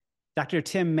Dr.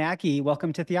 Tim Mackie,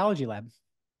 welcome to Theology Lab.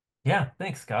 Yeah,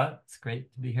 thanks, Scott. It's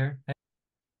great to be here.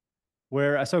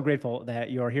 We're so grateful that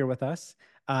you're here with us.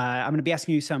 I'm going to be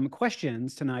asking you some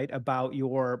questions tonight about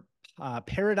your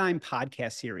Paradigm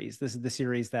podcast series. This is the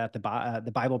series that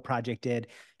the Bible Project did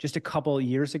just a couple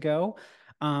years ago.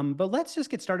 But let's just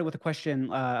get started with a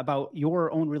question about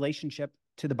your own relationship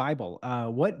to the Bible.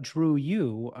 What drew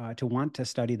you to want to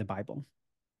study the Bible?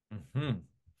 hmm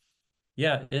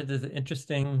Yeah, it is an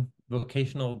interesting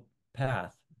vocational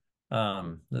path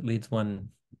that leads one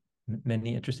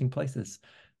many interesting places.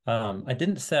 I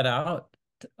didn't set out,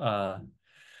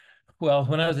 well,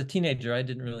 when I was a teenager, I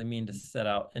didn't really mean to set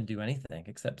out and do anything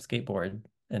except skateboard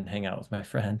and hang out with my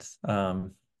friends.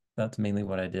 That's mainly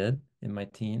what I did in my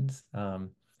teens.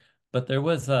 But there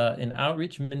was an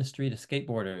outreach ministry to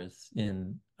skateboarders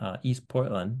in East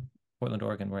Portland, Portland,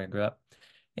 Oregon, where I grew up.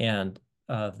 And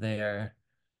there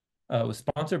was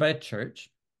sponsored by a church,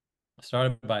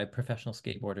 started by a professional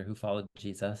skateboarder who followed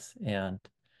Jesus. And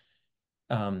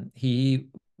he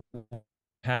was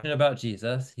passionate about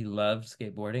Jesus. He loved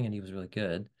skateboarding and he was really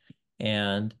good.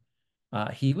 And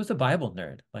he was a Bible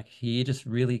nerd. Like he just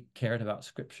really cared about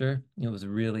scripture. It was a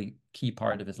really key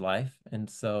part of his life. And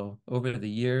so over the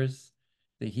years,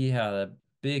 that he had a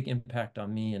big impact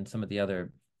on me and some of the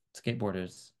other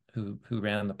skateboarders who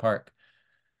ran the park.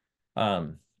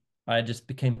 Um, I just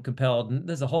became compelled, and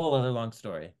there's a whole other long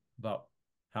story about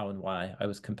how and why I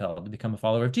was compelled to become a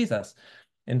follower of Jesus.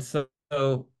 And so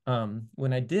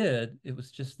when I did, it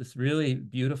was just this really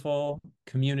beautiful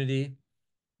community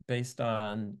based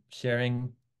on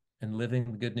sharing and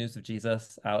living the good news of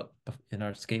Jesus out in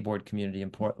our skateboard community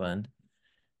in Portland.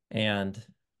 And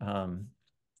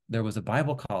there was a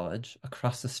Bible college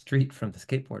across the street from the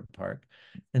skateboard park.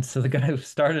 And so the guy who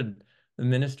started the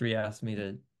ministry asked me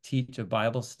to teach a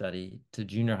Bible study to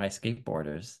junior high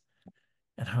skateboarders.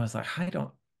 And I was like, I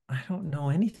don't know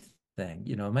anything.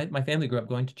 You know, my family grew up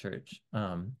going to church.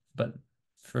 But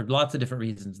for lots of different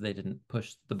reasons, they didn't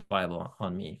push the Bible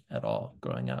on me at all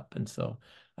growing up. And so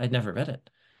I'd never read it.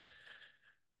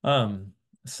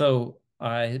 So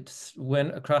I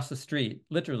went across the street,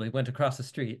 literally went across the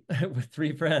street with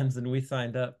three friends, and we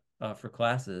signed up for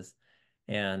classes.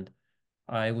 And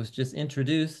I was just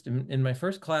introduced in my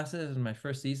first classes, in my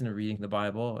first season of reading the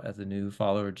Bible as a new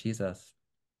follower of Jesus,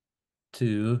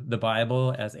 to the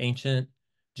Bible as ancient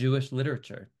Jewish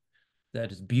literature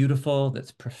that is beautiful,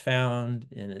 that's profound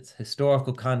in its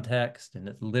historical context and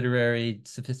its literary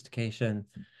sophistication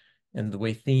and the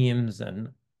way themes and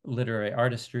literary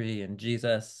artistry and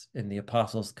Jesus and the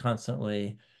apostles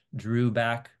constantly drew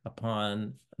back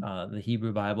upon the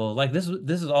Hebrew Bible. Like this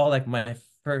is all like my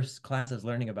first classes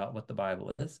learning about what the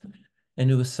Bible is. And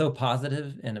it was so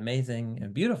positive and amazing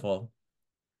and beautiful.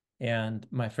 And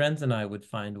my friends and I would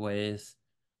find ways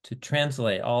to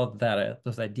translate all of that,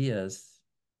 those ideas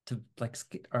to like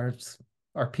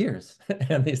our peers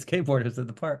and these skateboarders at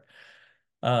the park.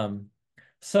 Um,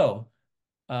 so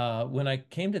when I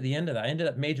came to the end of that, I ended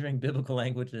up majoring biblical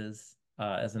languages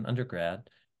as an undergrad.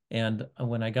 And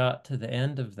when I got to the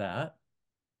end of that,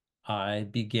 I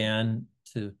began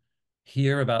to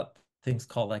hear about things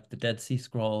called like the Dead Sea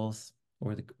Scrolls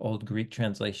or the old Greek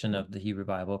translation of the Hebrew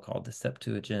Bible called the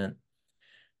Septuagint.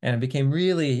 And I became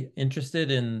really interested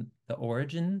in the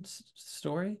origins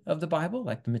story of the Bible,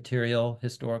 like the material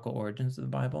historical origins of the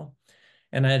Bible.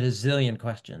 And I had a zillion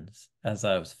questions as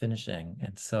I was finishing.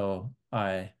 And so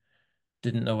I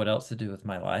didn't know what else to do with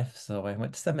my life, so I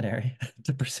went to seminary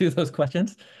to pursue those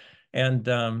questions. And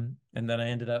then I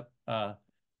ended up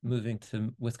moving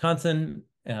to Wisconsin,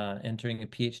 entering a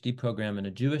PhD program in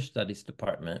a Jewish studies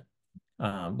department,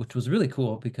 which was really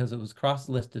cool because it was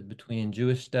cross-listed between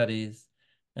Jewish studies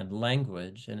and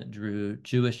language, and it drew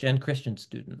Jewish and Christian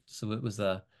students. So it was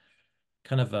a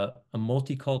kind of a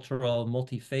multicultural,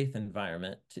 multi-faith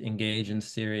environment to engage in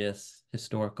serious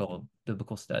historical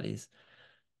biblical studies.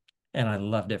 And I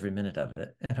loved every minute of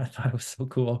it. And I thought it was so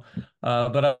cool.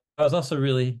 But I was also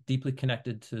really deeply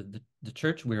connected to the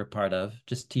church we were part of,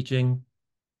 just teaching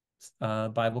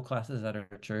Bible classes at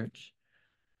our church.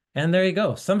 And there you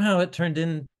go. Somehow it turned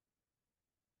into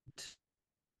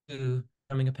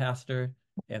becoming a pastor.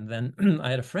 And then I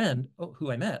had a friend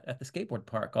who I met at the skateboard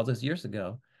park all those years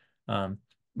ago. Um,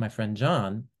 my friend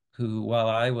John, who while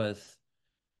I was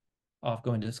off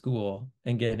going to school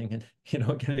and getting in,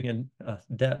 getting in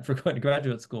debt for going to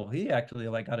graduate school, he actually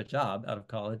like got a job out of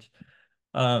college,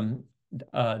 um,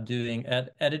 doing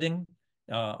editing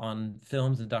on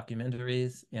films and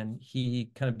documentaries, and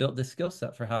he kind of built this skill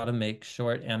set for how to make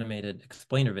short animated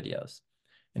explainer videos.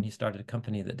 And he started a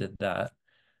company that did that.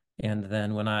 And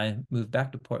then when I moved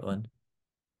back to Portland,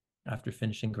 after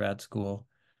finishing grad school.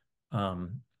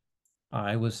 Um,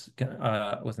 I was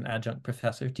an adjunct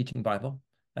professor teaching Bible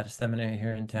at a seminary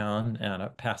here in town and a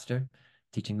pastor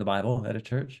teaching the Bible at a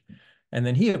church. And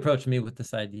then he approached me with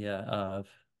this idea of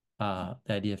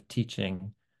the idea of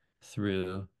teaching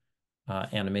through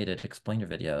animated explainer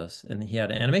videos. And he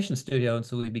had an animation studio, and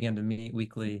so we began to meet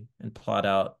weekly and plot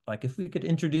out like if we could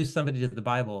introduce somebody to the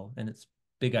Bible and its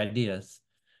big ideas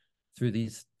through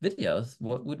these videos,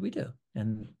 what would we do?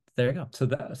 And there you go. So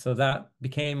that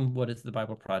became what is the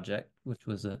Bible Project, which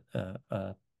was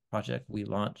a project we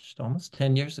launched almost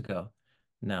 10 years ago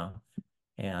now.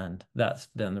 And that's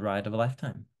been the ride of a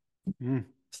lifetime. Mm,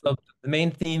 So the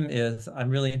main theme is I'm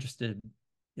really interested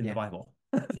in the yeah. Bible.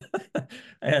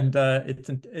 And I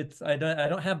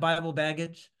don't have Bible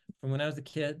baggage from when I was a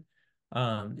kid.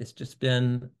 It's just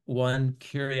been one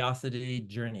curiosity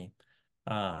journey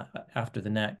after the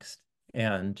next,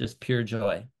 and just pure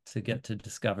joy to get to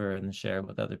discover and share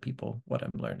with other people what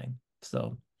I'm learning.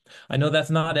 So I know that's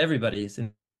not everybody's.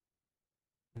 In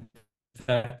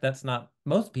fact, that's not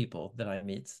most people that I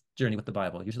meet's journey with the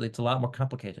Bible. Usually it's a lot more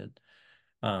complicated,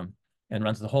 um, and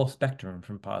runs the whole spectrum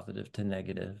from positive to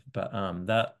negative. But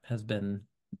that's been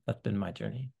my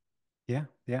journey. Yeah.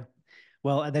 Yeah.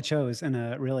 Well, that shows in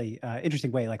a really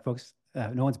interesting way. Like, folks,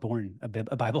 no one's born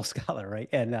a Bible scholar, right?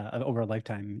 And over a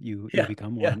lifetime, you Yeah,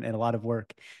 become yeah. one, and a lot of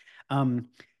work. Um,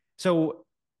 so,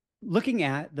 looking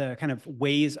at the kind of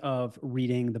ways of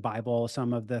reading the Bible,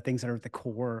 some of the things that are at the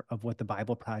core of what the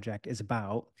Bible Project is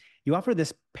about, you offer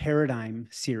this paradigm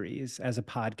series as a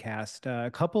podcast a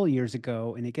couple of years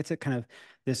ago, and it gets at kind of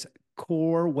this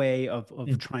core way of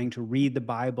Mm. trying to read the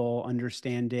Bible,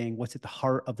 understanding what's at the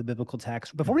heart of the biblical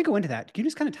text. Before we go into that, can you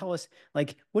just kind of tell us,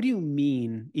 like, what do you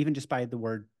mean, even just by the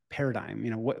word paradigm?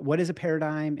 You know, what is a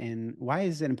paradigm, and why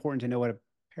is it important to know what a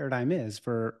paradigm is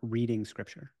for reading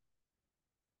Scripture?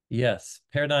 Yes,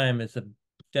 paradigm is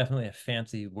definitely a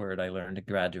fancy word I learned in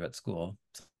graduate school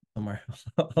somewhere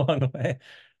along the way.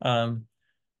 Um,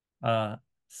 uh,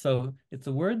 so it's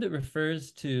a word that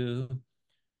refers to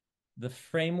the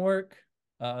framework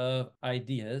of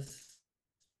ideas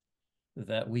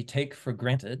that we take for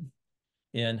granted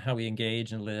in how we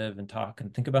engage and live and talk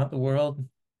and think about the world,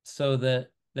 so that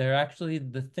they're actually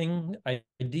the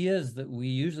ideas that we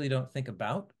usually don't think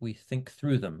about. We think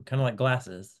through them, kind of like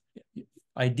glasses.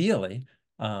 Ideally,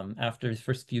 after the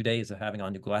first few days of having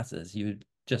on new glasses, you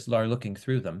just are looking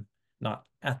through them, not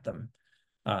at them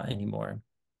anymore.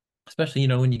 Especially,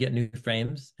 when you get new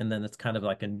frames, and then it's kind of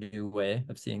like a new way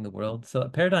of seeing the world. So a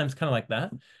paradigm's kind of like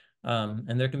that.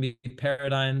 And there can be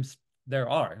paradigms.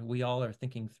 We all are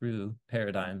thinking through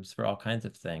paradigms for all kinds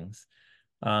of things.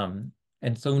 Um,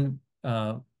 and so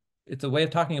it's a way of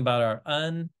talking about our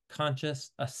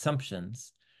unconscious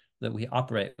assumptions that we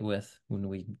operate with when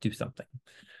we do something.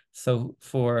 So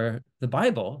for the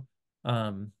Bible,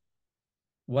 um,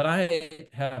 what I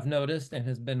have noticed and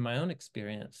has been my own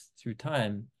experience through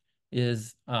time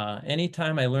is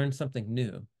anytime I learn something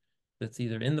new that's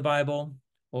either in the Bible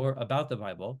or about the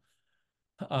Bible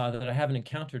that I haven't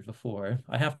encountered before,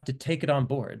 I have to take it on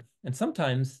board. And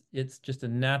sometimes it's just a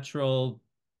natural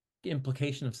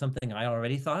implication of something I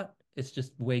already thought. It's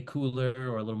just way cooler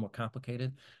or a little more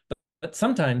complicated. But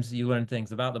sometimes you learn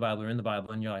things about the Bible or in the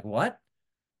Bible, and you're like, what?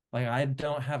 Like, I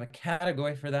don't have a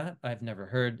category for that. I've never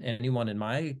heard anyone in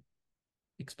my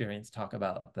experience talk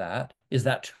about that. Is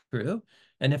that true?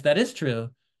 And if that is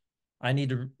true, I need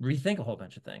to rethink a whole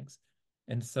bunch of things.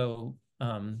 And so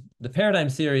the Paradigm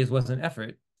series was an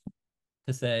effort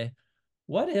to say,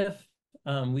 what if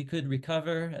we could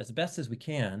recover as best as we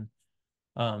can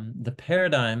the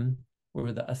paradigm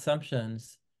or the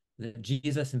assumptions that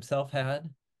Jesus himself had,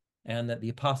 and that the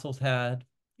apostles had,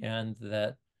 and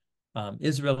that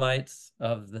Israelites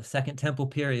of the Second Temple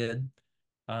period,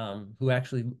 who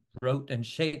actually wrote and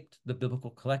shaped the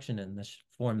biblical collection in this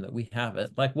form that we have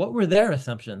it. Like, what were their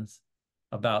assumptions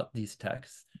about these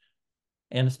texts?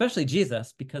 And especially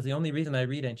Jesus, because the only reason I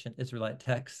read ancient Israelite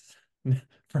texts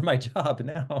for my job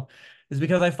now is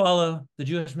because I follow the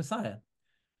Jewish Messiah.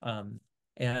 Um,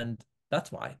 and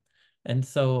that's why. And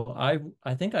so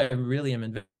I think I really am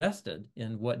invested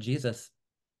in what Jesus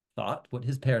thought, what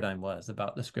his paradigm was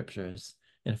about the scriptures.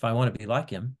 And if I want to be like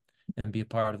him and be a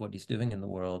part of what he's doing in the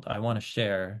world, I want to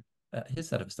share his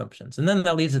set of assumptions. And then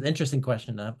that leads to the interesting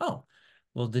question of, oh,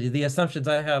 well, the assumptions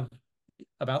I have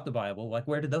about the Bible, like,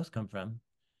 where did those come from?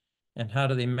 And how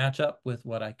do they match up with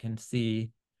what I can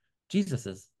see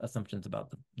Jesus's assumptions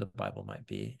about the Bible might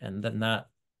be? And then there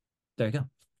you go.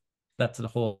 That's the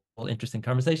whole interesting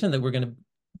conversation that we're going to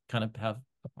kind of have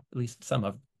at least some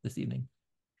of this evening.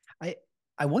 I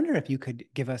I wonder if you could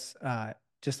give us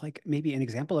just like maybe an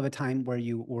example of a time where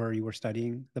you were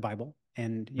studying the Bible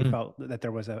and you Mm, felt that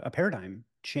there was a paradigm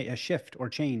a shift or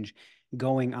change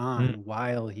going mm, on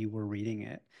while you were reading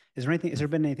it. Is there anything, has there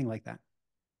been anything like that?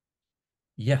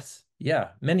 yes. Yeah.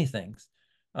 Many things.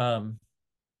 Um,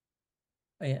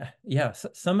 yeah. Yeah.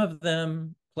 Some of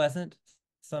them pleasant,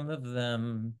 some of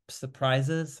them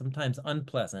surprises, sometimes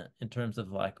unpleasant in terms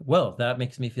of like, well, that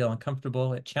makes me feel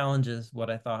uncomfortable. It challenges what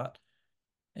I thought.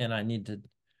 And I need to,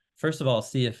 first of all,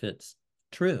 see if it's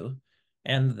true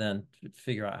and then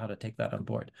figure out how to take that on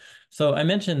board. So I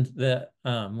mentioned that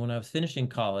when I was finishing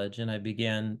college and I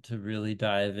began to really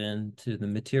dive into the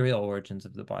material origins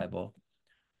of the Bible,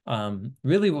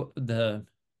 really the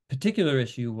particular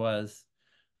issue was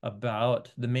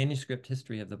about the manuscript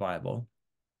history of the Bible,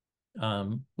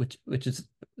 which is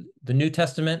the New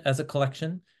Testament as a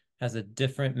collection has a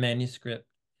different manuscript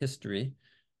history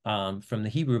from the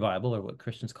Hebrew Bible, or what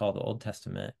Christians call the Old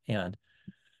Testament. And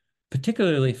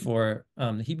particularly for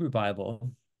the Hebrew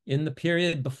Bible, in the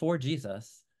period before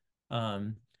Jesus,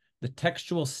 um, the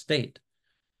textual state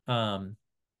um,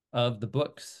 of the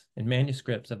books and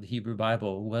manuscripts of the Hebrew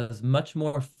Bible was much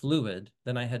more fluid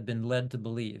than I had been led to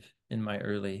believe in my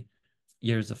early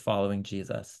years of following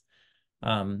Jesus.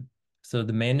 Um, so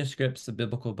the manuscripts of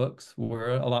biblical books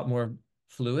were a lot more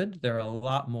fluid. There are a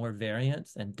lot more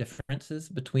variants and differences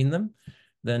between them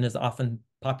than is often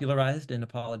popularized in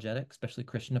apologetics, especially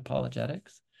Christian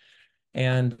apologetics.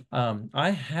 And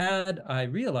I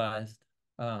realized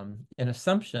an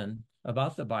assumption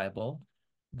about the Bible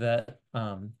that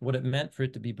what it meant for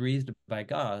it to be breathed by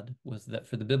God was that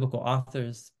for the biblical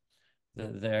authors,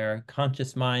 their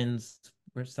conscious minds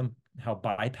were somehow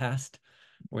bypassed,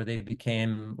 where they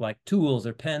became like tools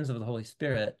or pens of the Holy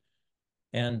Spirit,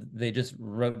 and they just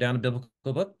wrote down a biblical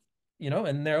book,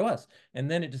 and there it was. And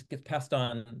then it just gets passed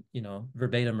on,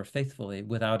 verbatim or faithfully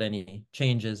without any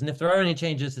changes. And if there are any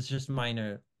changes, it's just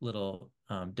minor little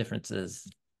differences,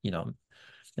 you know,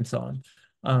 and so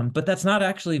on. But that's not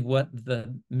actually what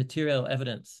the material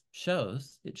evidence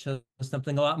shows. It shows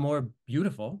something a lot more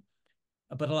beautiful,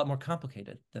 but a lot more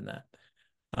complicated than that.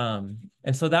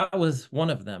 And so that was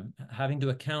one of them, having to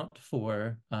account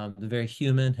for the very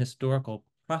human historical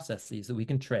processes that we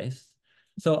can trace.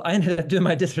 So I ended up doing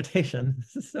my dissertation.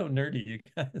 This is so nerdy, you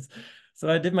guys. So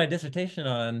I did my dissertation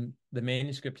on the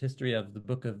manuscript history of the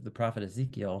book of the prophet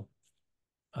Ezekiel.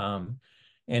 Um,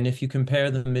 and if you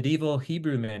compare the medieval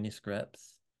Hebrew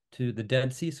manuscripts to the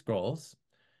Dead Sea Scrolls,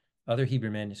 other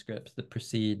Hebrew manuscripts that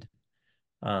precede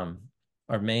um,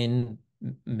 our main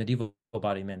medieval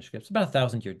body manuscripts, about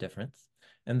 1,000-year difference.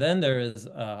 And then there is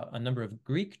a number of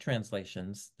Greek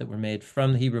translations that were made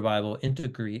from the Hebrew Bible into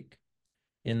Greek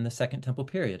in the Second Temple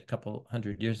period, a couple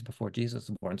hundred years before Jesus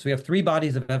was born. So we have three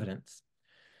bodies of evidence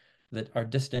that are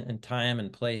distant in time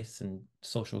and place and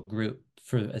social group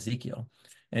for Ezekiel.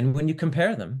 And when you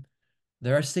compare them,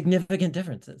 there are significant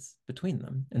differences between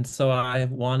them. And so I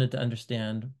wanted to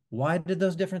understand, why did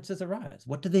those differences arise?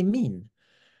 What do they mean?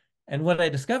 And what I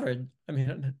discovered, I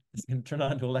mean, it's going to turn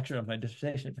on into a lecture on my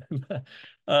dissertation,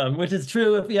 which is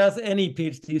true if you ask any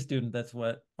PhD student, that's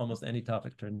what almost any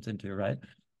topic turns into, right?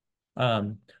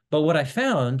 Um, but what I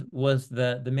found was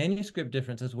that the manuscript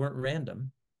differences weren't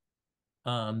random.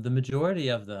 The majority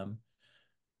of them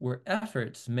were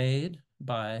efforts made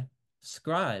by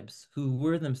scribes who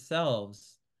were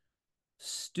themselves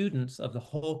students of the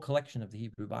whole collection of the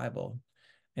Hebrew Bible.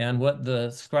 And what the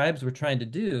scribes were trying to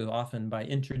do, often by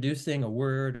introducing a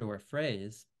word or a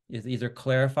phrase, is either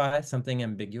clarify something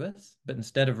ambiguous, but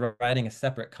instead of writing a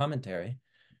separate commentary,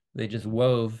 they just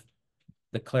wove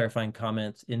the clarifying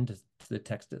comments into the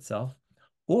text itself.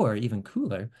 Or even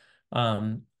cooler,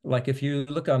 like if you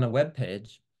look on a web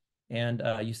page and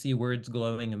you see words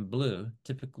glowing in blue,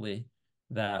 typically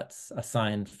that's a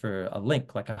sign for a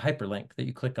link, like a hyperlink that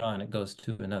you click on, it goes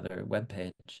to another web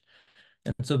page.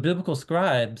 And so biblical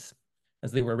scribes,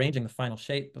 as they were arranging the final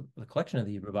shape of the collection of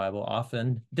the Hebrew Bible,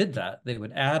 often did that. They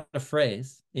would add a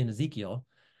phrase in Ezekiel,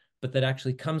 but that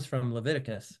actually comes from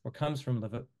Leviticus or comes from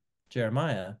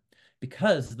Jeremiah,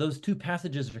 because those two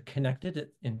passages are connected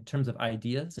in terms of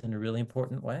ideas in a really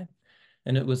important way.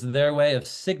 And it was their way of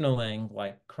signaling,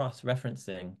 like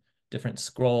cross-referencing different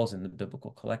scrolls in the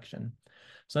biblical collection.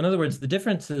 So in other words, the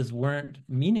differences weren't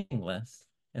meaningless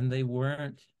and they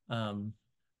weren't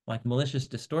like malicious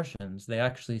distortions. They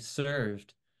actually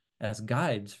served as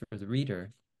guides for the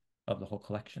reader of the whole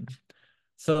collection.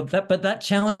 But that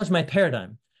challenged my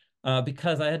paradigm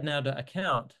because I had now to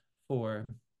account for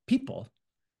people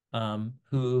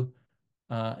who,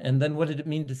 and then what did it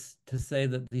mean to say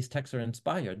that these texts are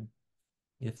inspired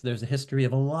if there's a history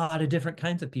of a lot of different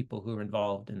kinds of people who are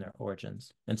involved in their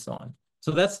origins and so on.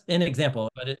 So that's an example,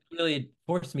 but it really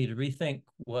forced me to rethink,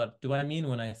 what do I mean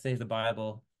when I say the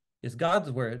Bible is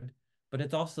God's word, but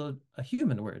it's also a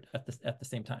human word at the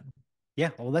same time. Yeah,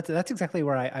 well, that's exactly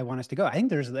where I want us to go. I think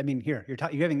there's, I mean, here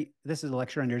you're having this is a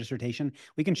lecture on your dissertation.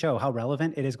 We can show how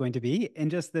relevant it is going to be in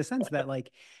just the sense that, like,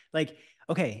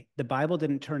 okay, the Bible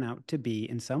didn't turn out to be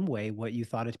in some way what you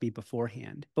thought it to be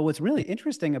beforehand. But what's really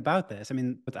interesting about this, I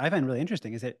mean, what I find really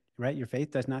interesting is that, right, your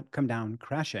faith does not come down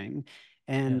crashing,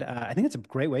 and Yeah. I think it's a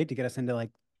great way to get us into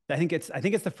like. I think it's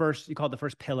the first you call it the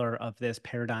first pillar of this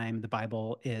paradigm. The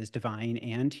Bible is divine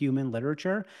and human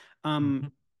literature. Um,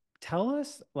 Mhm. Tell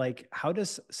us, like, how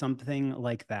does something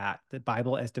like that, the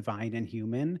Bible as divine and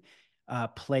human,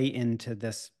 play into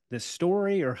this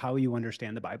story, or how you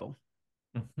understand the Bible?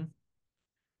 Mhm.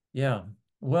 Yeah.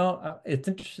 Well, it's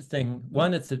interesting.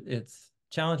 One, it's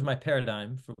challenged my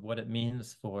paradigm for what it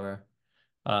means for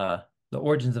uh, the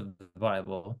origins of the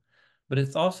Bible, but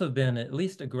it's also been at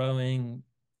least a growing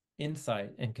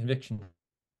insight and conviction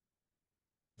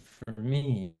for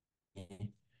me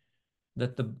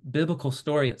that the biblical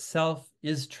story itself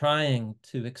is trying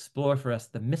to explore for us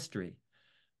the mystery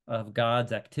of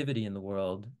God's activity in the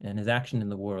world and his action in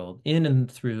the world in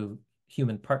and through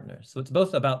human partners. So it's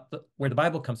both about where the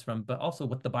Bible comes from, but also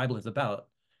what the Bible is about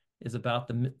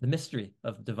the mystery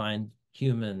of divine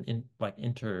human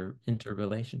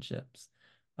interrelationships.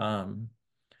 Um,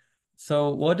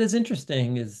 so what is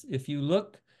interesting is if you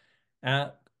look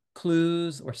at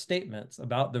clues or statements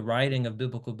about the writing of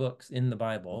biblical books in the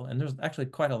Bible, and there's actually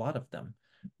quite a lot of them,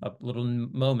 little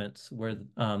moments where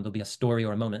there'll be a story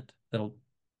or a moment that'll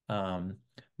um,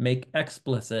 make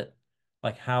explicit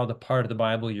like how the part of the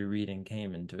Bible you're reading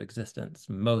came into existence.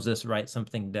 Moses writes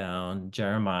something down,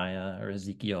 Jeremiah or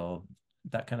Ezekiel,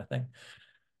 that kind of thing.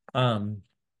 Um,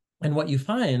 and what you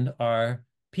find are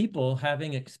people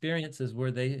having experiences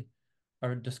where they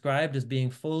are described as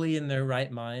being fully in their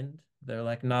right mind. They're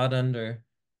like not under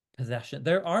possession.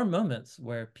 There are moments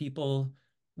where people's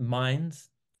minds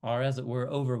are, as it were,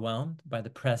 overwhelmed by the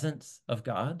presence of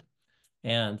God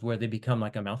and where they become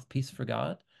like a mouthpiece for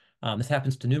God. This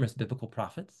happens to numerous biblical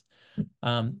prophets.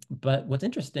 But what's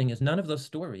interesting is none of those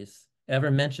stories ever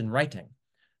mention writing.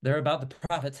 They're about the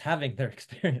prophets having their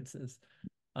experiences.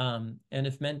 And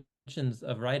if mentions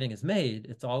of writing is made,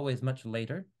 it's always much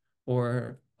later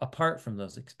or apart from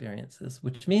those experiences,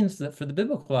 which means that for the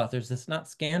biblical authors, it's not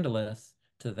scandalous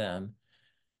to them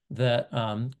that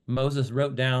Moses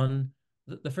wrote down.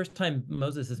 The first time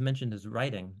Moses is mentioned as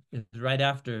writing is right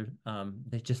after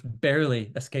they just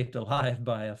barely escaped alive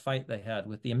by a fight they had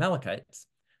with the Amalekites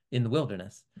in the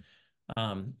wilderness.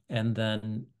 And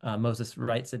then Moses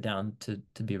writes it down to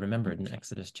be remembered in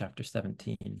Exodus chapter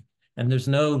 17. And there's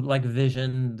no like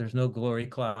vision, there's no glory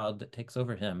cloud that takes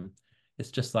over him.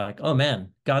 It's just like, oh man,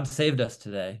 God saved us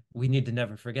today. We need to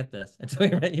never forget this. And so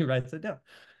he writes it down.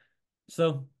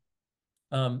 So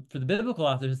for the biblical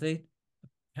authors, they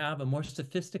have a more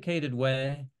sophisticated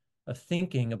way of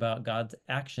thinking about God's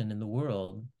action in the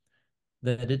world,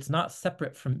 that it's not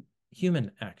separate from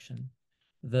human action.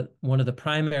 That one of the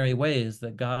primary ways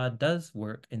that God does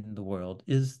work in the world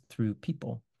is through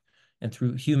people and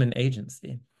through human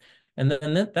agency. And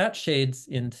then that shades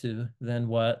into then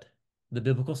what the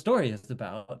biblical story is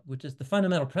about, which is the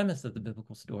fundamental premise of the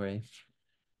biblical story,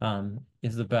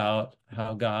 is about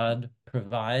how God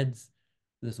provides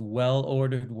this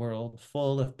well-ordered world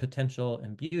full of potential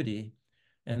and beauty.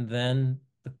 And then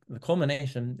the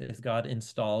culmination is God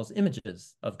installs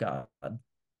images of God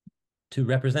to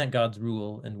represent God's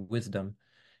rule and wisdom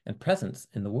and presence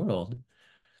in the world,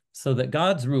 so that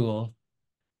God's rule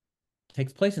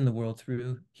takes place in the world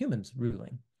through humans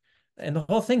ruling. And the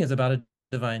whole thing is about a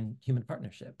divine human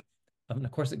partnership. And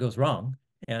of course, it goes wrong,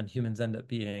 and humans end up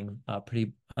being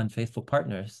pretty unfaithful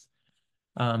partners.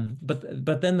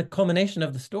 But then the culmination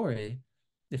of the story,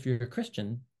 if you're a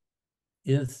Christian,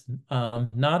 is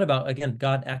not about, again,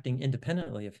 God acting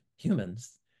independently of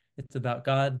humans. It's about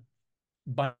God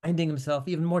binding himself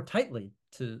even more tightly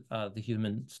to the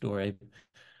human story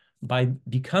by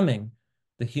becoming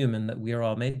the human that we are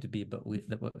all made to be, but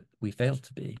we fail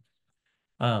to be.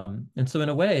 And so in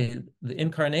a way, the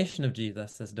incarnation of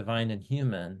Jesus as divine and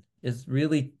human is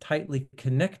really tightly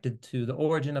connected to the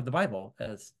origin of the Bible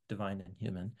as divine and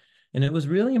human. And it was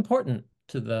really important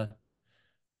to the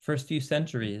first few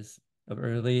centuries of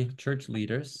early church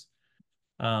leaders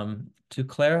to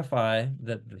clarify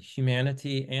that the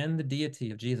humanity and the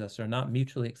deity of Jesus are not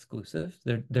mutually exclusive.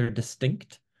 They're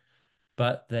distinct,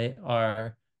 but they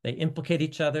implicate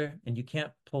each other, and you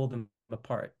can't pull them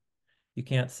apart. You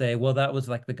can't say, well, that was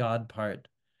like the God part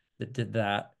that did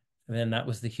that, and then that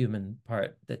was the human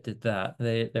part that did that.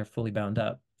 They're fully bound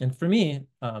up. And for me,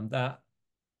 that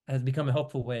has become a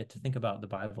helpful way to think about the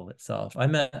Bible itself. I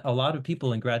met a lot of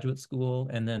people in graduate school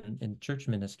and then in church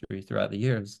ministry throughout the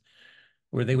years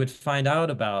where they would find out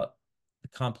about the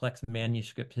complex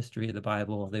manuscript history of the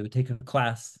Bible. They would take a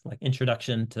class like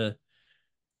Introduction to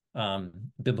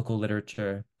Biblical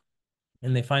Literature,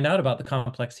 and they find out about the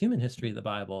complex human history of the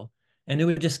Bible, and it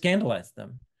would just scandalize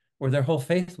them, or their whole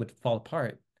faith would fall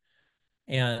apart.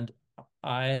 And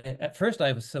at first,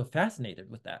 I was so fascinated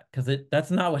with that because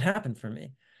that's not what happened for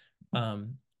me.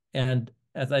 Um, and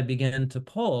as I began to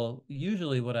poll,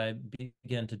 usually what I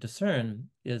began to discern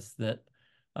is that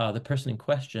the person in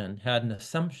question had an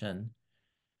assumption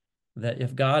that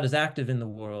if God is active in the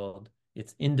world,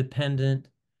 it's independent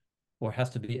or has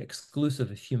to be exclusive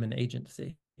of human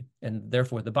agency. And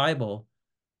therefore, the Bible,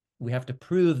 we have to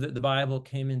prove that the Bible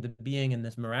came into being in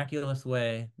this miraculous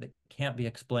way that can't be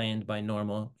explained by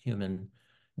normal human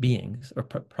beings or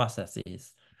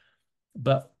processes.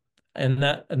 But and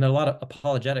a lot of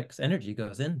apologetics energy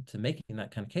goes into making that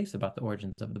kind of case about the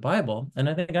origins of the Bible. And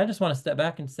I think I just want to step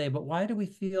back and say, but why do we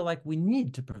feel like we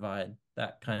need to provide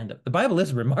that kind of, the Bible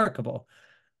is remarkable,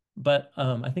 but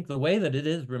I think the way that it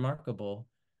is remarkable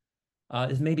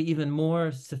is maybe even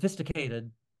more sophisticated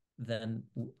than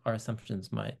our assumptions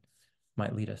might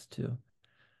lead us to.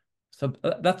 So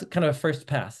that's kind of a first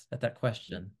pass at that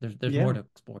question. There's more Yeah. to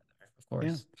explore there, of Yeah.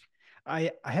 course.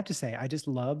 I have to say, I just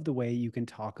love the way you can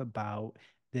talk about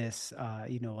this,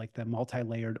 like the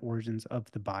multi-layered origins of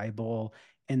the Bible,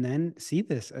 and then see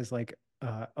this as like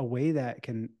a way that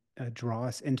can draw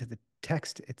us into the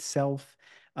text itself.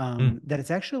 Mm, That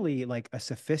it's actually like a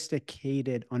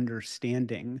sophisticated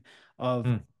understanding of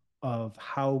mm, of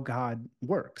how God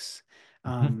works.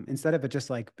 mhm. Instead of it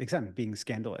just like again being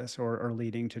scandalous or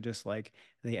leading to just like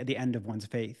the end of one's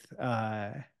faith.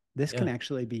 This can Yeah.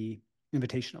 actually be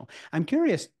invitational. I'm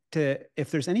curious to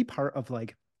if there's any part of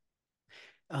like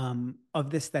of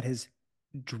this that has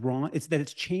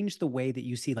it's changed the way that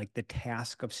you see like the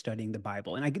task of studying the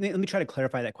Bible. And let me try to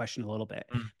clarify that question a little bit.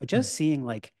 Mm, But mm. just seeing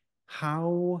like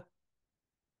how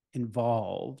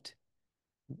involved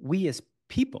we as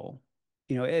people,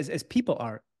 as people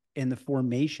are in the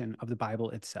formation of the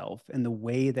Bible itself and the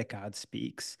way that God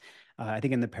speaks. I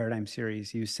think in the Paradigm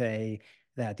series, you say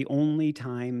that the only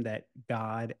time that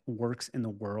God works in the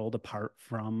world apart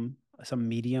from some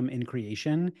medium in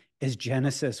creation is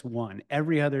Genesis 1.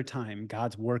 Every other time,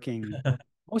 God's working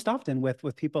most often with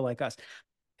people like us.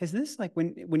 Has this like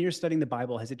when you're studying the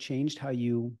Bible, has it changed how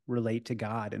you relate to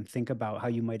God and think about how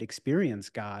you might experience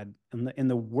God in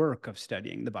the work of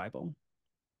studying the Bible?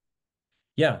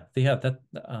 Yeah,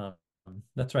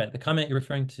 that's right. The comment you're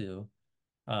referring to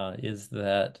is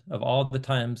that of all the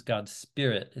times God's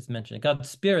Spirit is mentioned, God's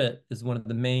Spirit is one of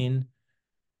the main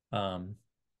um,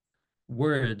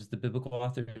 words the biblical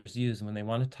authors use when they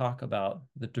want to talk about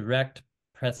the direct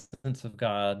presence of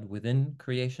God within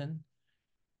creation,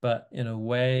 but in a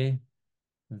way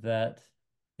that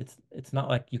it's not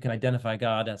like you can identify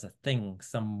God as a thing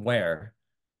somewhere,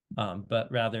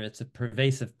 but rather it's a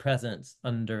pervasive presence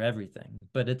under everything,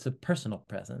 but it's a personal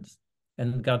presence.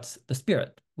 And God's the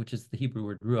Spirit, which is the Hebrew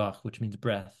word ruach, which means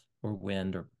breath or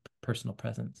wind or personal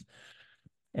presence.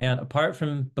 And apart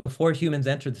from before humans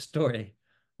entered the story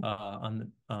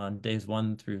on days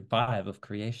 1 through 5 of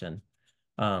creation,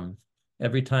 um,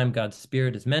 every time God's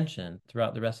Spirit is mentioned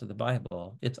throughout the rest of the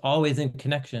Bible, it's always in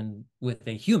connection with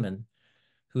a human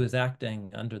who is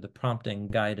acting under the prompting,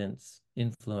 guidance,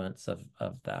 influence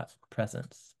of that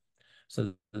presence.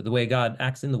 So the way God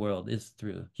acts in the world is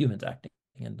through humans acting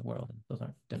in the world, and those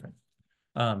aren't different.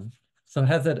 Um, so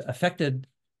has it affected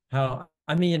how?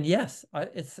 I mean, yes,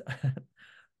 it's.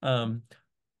 um,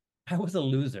 I was a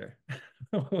loser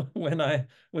when I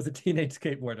was a teenage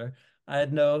skateboarder. I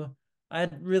had no, I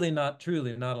had really not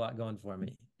truly not a lot going for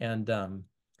me, and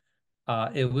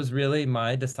it was really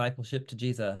my discipleship to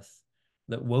Jesus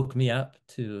that woke me up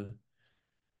to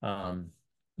um,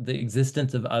 the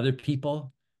existence of other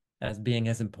people as being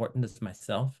as important as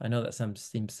myself. I know that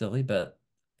seems silly, but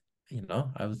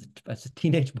I was a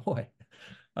teenage boy.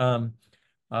 Um,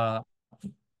 uh,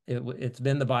 it's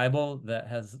been the Bible that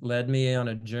has led me on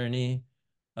a journey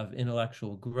of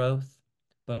intellectual growth,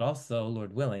 but also,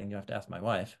 Lord willing, you have to ask my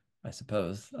wife, I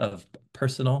suppose, of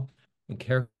personal and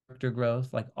character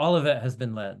growth. Like all of it has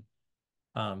been led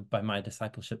by my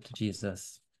discipleship to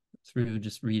Jesus through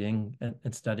just reading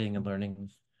and studying and learning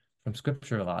from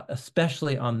Scripture a lot,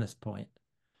 especially on this point,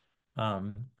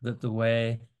 that the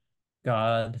way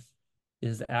God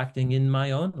is acting in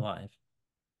my own life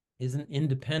isn't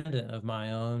independent of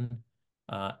my own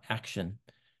action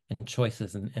and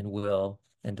choices and will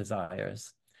and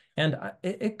desires. And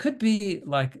it could be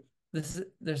like this.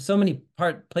 There's so many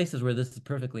places where this is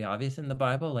perfectly obvious in the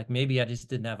Bible. Like maybe I just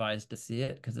didn't have eyes to see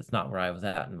it because it's not where I was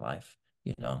at in life,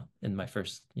 in my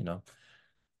first,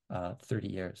 30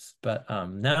 years. But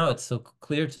now it's so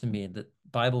clear to me that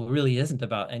Bible really isn't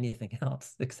about anything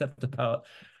else except about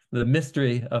the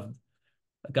mystery of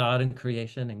God and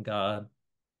creation and God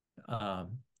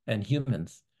and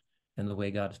humans and the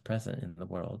way God is present in the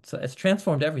world. So it's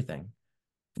transformed everything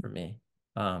for me.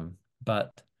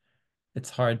 But it's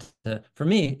hard for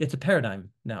me, it's a paradigm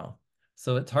now.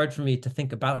 So it's hard for me to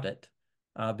think about it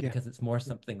Yeah. because it's more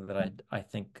something that I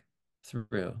think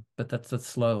through. But that's a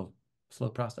slow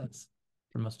process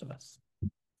for most of us.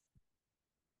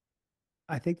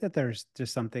 I think that there's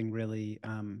just something really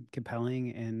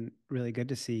compelling and really good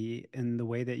to see in the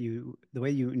way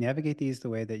you navigate these, the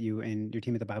way that you and your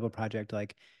team at the Bible Project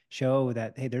like show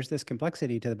that hey, there's this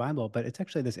complexity to the Bible, but it's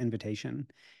actually this invitation,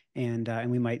 and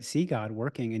we might see God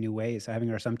working in new ways, having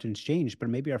our assumptions changed, but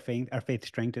maybe our faith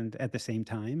strengthened at the same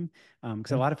time,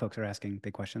 because a Mm, lot of folks are asking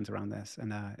big questions around this,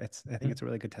 and it's I think mm. it's a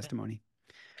really good testimony.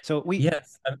 So we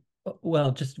Yes.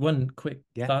 Well, just one quick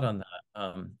yeah. thought on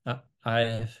that.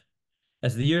 I've,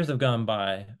 as the years have gone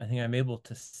by, I think I'm able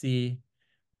to see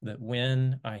that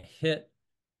when I hit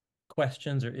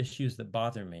questions or issues that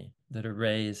bother me that are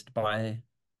raised by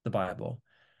the Bible,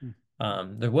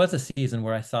 Mm, there was a season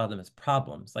where I saw them as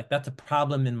problems. Like that's a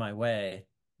problem in my way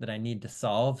that I need to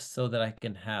solve so that I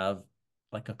can have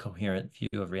like a coherent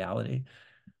view of reality.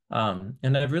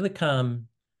 And I've really come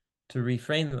to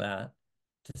reframe that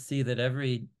to see that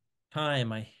every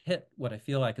time I hit what I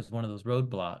feel like is one of those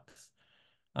roadblocks,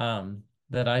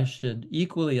 that I should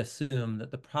equally assume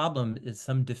that the problem is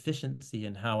some deficiency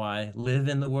in how I live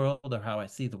in the world or how I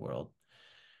see the world,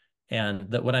 and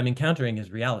that what I'm encountering is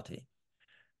reality,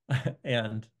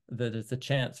 and that it's a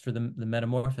chance for the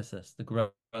metamorphosis, the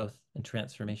growth and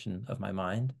transformation of my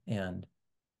mind. And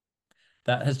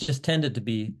that has just tended to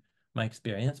be my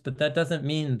experience, but that doesn't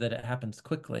mean that it happens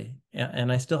quickly. And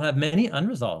I still have many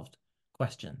unresolved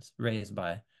questions raised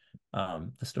by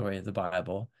the story of the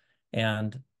Bible.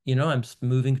 And, I'm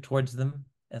moving towards them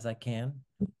as I can,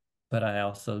 but I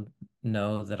also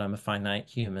know that I'm a finite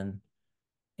human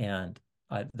and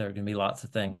there are going to be lots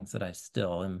of things that I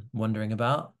still am wondering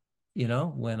about,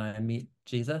 when I meet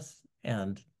Jesus,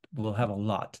 and we'll have a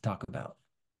lot to talk about.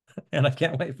 And I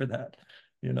can't wait for that,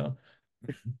 you know.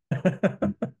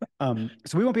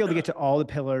 So we won't be able to get to all the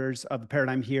pillars of the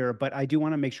paradigm here, but I do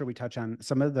want to make sure we touch on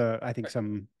some of I think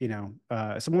some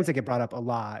ones that get brought up a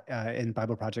lot in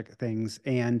Bible Project things.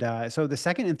 And so the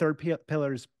second and third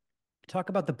pillars talk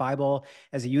about the Bible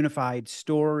as a unified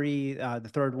story. The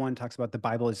third one talks about the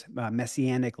Bible as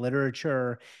messianic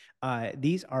literature.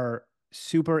 These are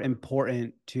super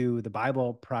important to the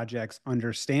Bible Project's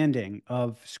understanding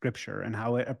of Scripture and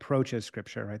how it approaches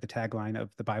Scripture, right? The tagline of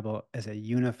the Bible as a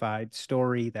unified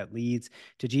story that leads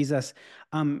to Jesus.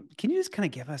 Can you just kind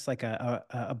of give us like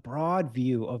a broad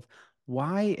view of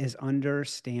why is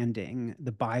understanding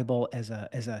the Bible as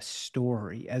a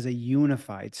story, as a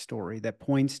unified story that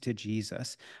points to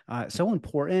Jesus, so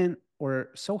important or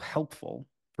so helpful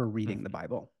for reading the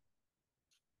Bible?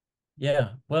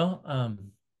 Yeah, well,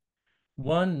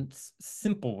 one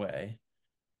simple way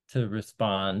to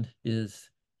respond is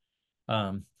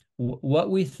what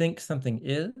we think something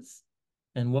is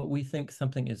and what we think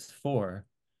something is for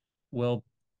will,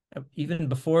 even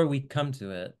before we come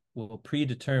to it, will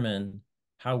predetermine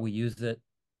how we use it,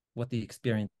 what the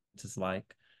experience is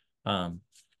like. Um,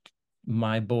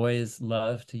 my boys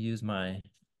love to use my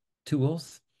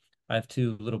tools. I have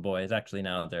two little boys. Actually,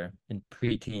 now they're in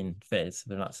preteen phase, so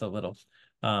they're not so little.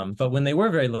 But when they were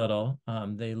very little,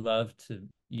 they loved to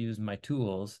use my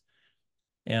tools.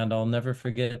 And I'll never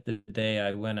forget the day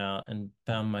I went out and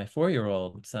found my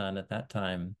 4-year-old son at that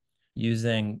time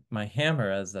using my hammer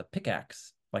as a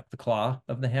pickaxe, like the claw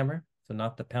of the hammer. So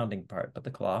not the pounding part, but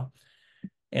the claw.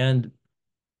 And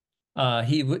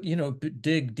he would,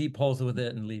 dig deep holes with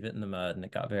it and leave it in the mud, and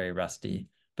it got very rusty.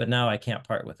 But now I can't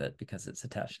part with it because it's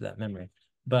attached to that memory.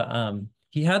 But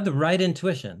he had the right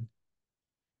intuition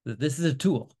that this is a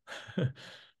tool.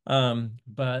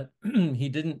 But he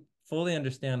didn't fully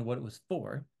understand what it was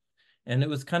for. And it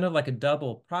was kind of like a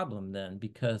double problem then,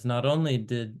 because not only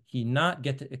did he not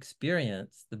get to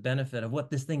experience the benefit of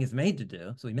what this thing is made to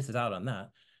do, so he misses out on that,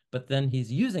 but then he's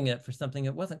using it for something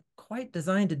it wasn't quite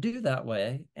designed to do that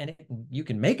way. And you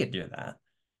can make it do that.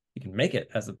 You can make it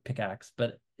as a pickaxe,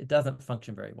 but it doesn't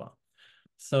function very well.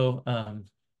 So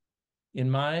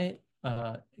in my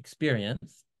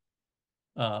experience,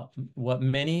 what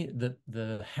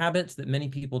the habits that many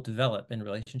people develop in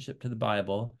relationship to the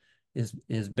Bible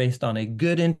is based on a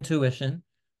good intuition,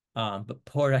 but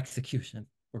poor execution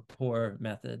or poor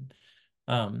method.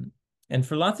 Um, and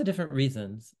for lots of different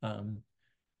reasons,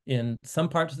 in some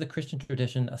parts of the Christian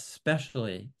tradition,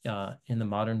 especially in the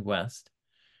modern West,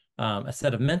 a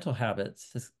set of mental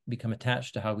habits has become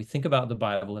attached to how we think about the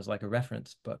Bible as like a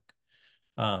reference book,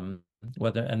 um,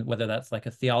 whether that's like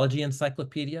a theology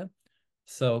encyclopedia.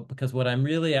 So, because what I'm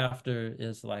really after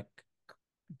is like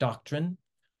doctrine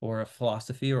or a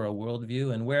philosophy or a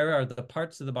worldview, and where are the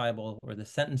parts of the Bible or the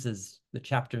sentences, the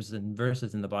chapters and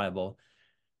verses in the Bible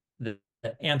that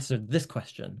answer this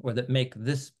question or that make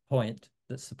this point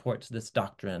that supports this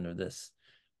doctrine or this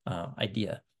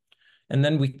idea. And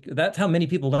then that's how many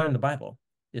people learn the Bible,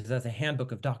 is as a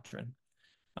handbook of doctrine.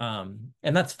 And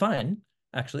that's fine,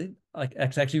 actually. Like,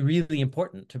 it's actually really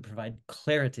important to provide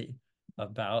clarity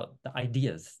about the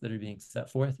ideas that are being set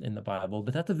forth in the Bible.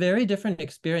 But that's a very different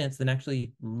experience than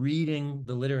actually reading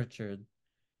the literature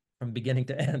from beginning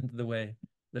to end the way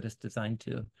that it's designed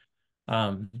to.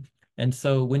 Um, and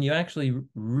so when you actually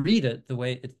read it the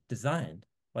way it's designed,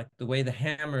 like the way the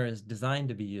hammer is designed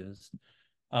to be used,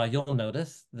 you'll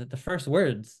notice that the first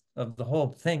words of the whole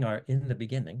thing are in the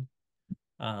beginning.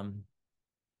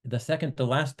 The second to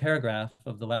last paragraph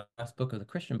of the last book of the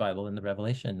Christian Bible in the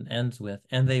Revelation ends with,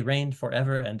 and they reigned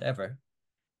forever and ever.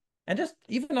 And just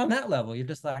even on that level, you're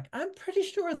just like, I'm pretty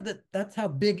sure that that's how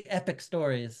big epic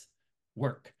stories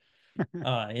work.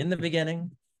 In the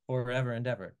beginning, forever and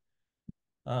ever.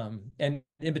 And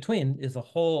in between is a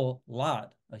whole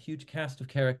lot, a huge cast of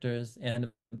characters,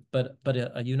 and but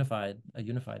a unified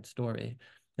story.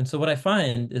 And so what I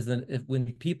find is that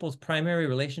when people's primary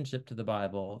relationship to the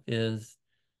Bible is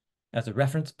as a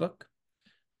reference book,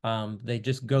 they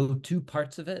just go to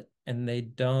parts of it and they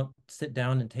don't sit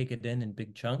down and take it in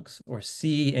big chunks or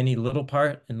see any little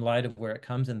part in light of where it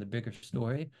comes in the bigger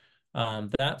story.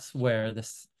 That's where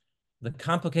the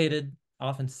complicated,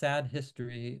 often sad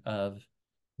history of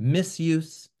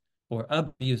misuse or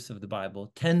abuse of the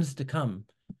Bible tends to come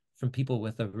from people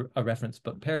with a reference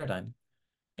book paradigm.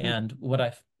 And what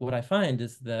I find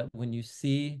is that when you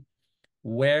see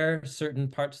where certain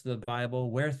parts of the Bible,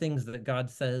 where things that God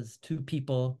says to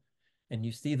people, and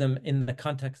you see them in the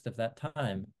context of that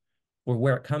time, or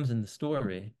where it comes in the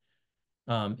story,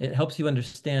 it helps you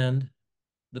understand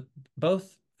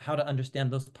both how to understand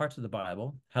those parts of the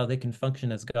Bible, how they can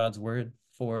function as God's word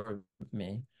for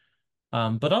me,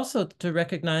 but also to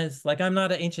recognize, like, I'm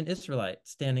not an ancient Israelite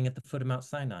standing at the foot of Mount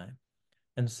Sinai.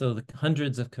 And so the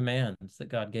hundreds of commands that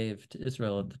God gave to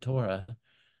Israel in the Torah,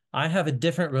 I have a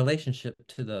different relationship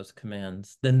to those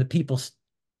commands than the people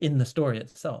in the story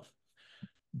itself.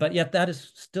 But yet that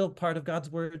is still part of God's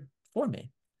word for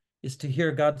me, is to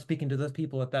hear God speaking to those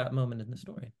people at that moment in the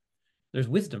story. There's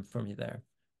wisdom for me there.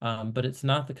 But it's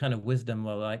not the kind of wisdom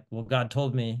where, like, well, God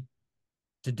told me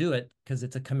to do it because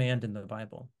it's a command in the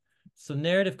Bible. So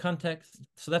narrative context,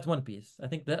 so that's one piece. I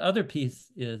think the other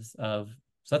piece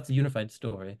so that's a unified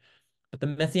story. But the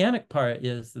messianic part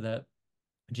is that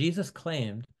Jesus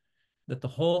claimed that the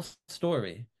whole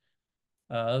story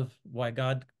of why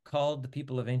God called the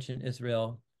people of ancient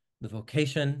Israel, the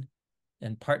vocation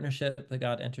and partnership that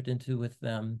God entered into with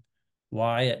them,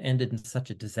 why it ended in such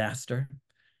a disaster,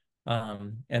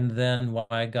 and then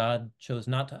why God chose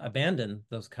not to abandon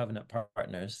those covenant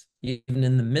partners, even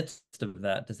in the midst of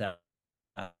that disaster,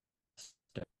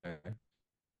 that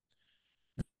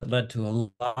led to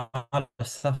a lot of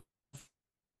suffering.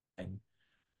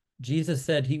 Jesus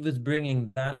said he was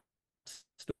bringing that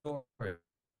story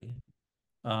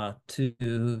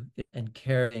to and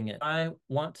carrying it. I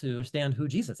want to understand who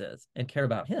Jesus is and care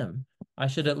about him. I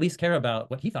should at least care about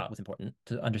what he thought was important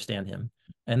to understand him.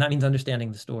 And that means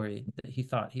understanding the story that he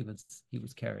thought he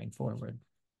was carrying forward.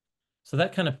 So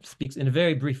that kind of speaks in a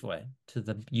very brief way to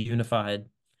the unified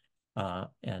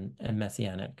and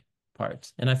messianic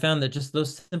parts. And I found that just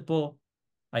those simple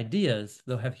ideas,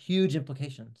 they'll have huge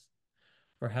implications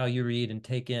for how you read and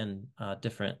take in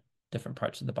different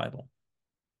parts of the Bible.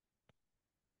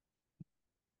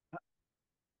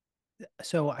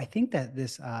 So I think that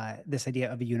this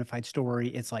idea of a unified story,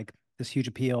 it's like this huge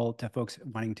appeal to folks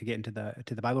wanting to get into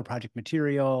the Bible Project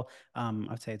material. I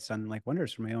would say it's done like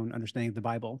wonders for my own understanding of the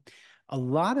Bible. A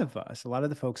lot of us, a lot of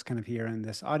the folks kind of here in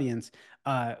this audience,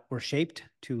 were shaped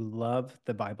to love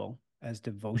the Bible as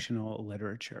devotional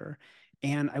literature.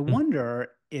 And I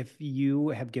wonder if you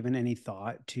have given any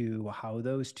thought to how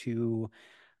those two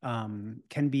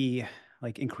can be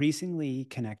like increasingly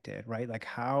connected, right? Like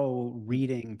how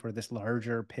reading for this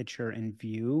larger picture and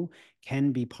view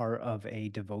can be part of a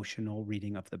devotional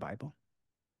reading of the Bible.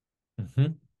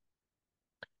 Mm-hmm.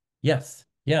 Yes.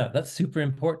 Yeah, that's super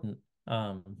important.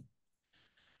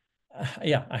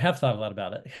 Yeah, I have thought a lot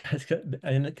about it,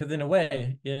 and because in a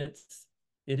way,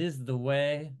 it is the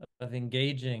way of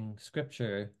engaging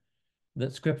Scripture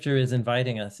that Scripture is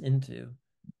inviting us into.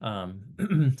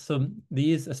 So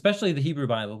these, especially the Hebrew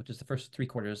Bible, which is the first three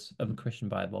quarters of the Christian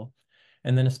Bible,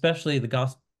 and then especially the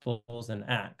Gospels and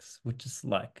Acts, which is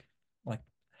like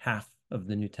half of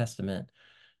the New Testament.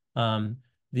 Um,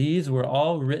 these were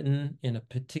all written in a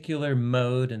particular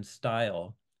mode and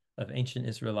style of ancient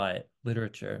Israelite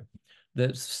literature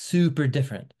that's super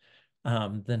different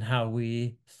than how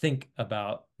we think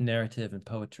about narrative and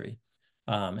poetry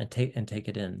and take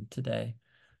it in today.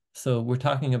 So we're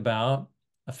talking about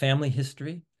a family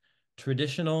history,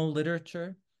 traditional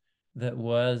literature that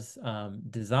was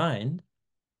designed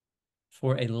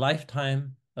for a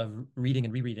lifetime of reading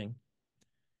and rereading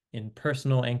in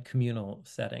personal and communal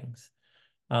settings.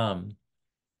 Um,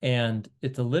 and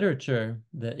it's a literature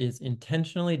that is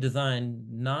intentionally designed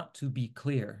not to be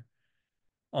clear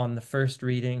on the first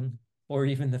reading or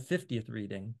even the 50th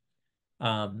reading.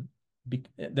 Um,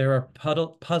 there are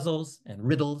puzzles and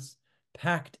riddles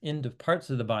packed into parts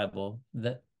of the Bible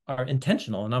that are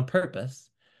intentional and on purpose.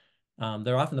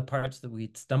 They're often the parts that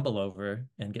we stumble over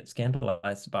and get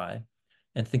scandalized by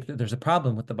and think that there's a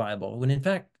problem with the Bible, when in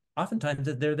fact, oftentimes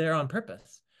they're there on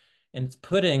purpose. And it's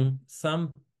putting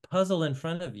some puzzle in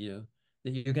front of you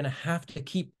that you're going to have to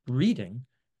keep reading,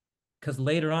 because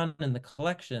later on in the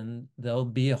collection, there'll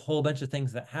be a whole bunch of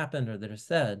things that happened or that are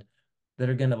said that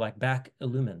are going to like back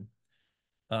illumine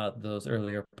those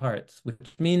earlier parts,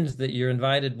 which means that you're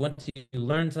invited, once you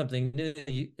learn something new,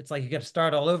 it's like you got to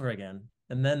start all over again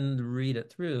and then read it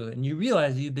through. And you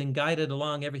realize you've been guided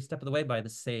along every step of the way by the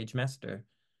sage master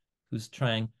who's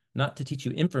trying not to teach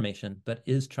you information, but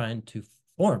is trying to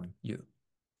form you,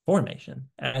 formation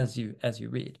as you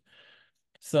read.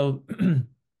 So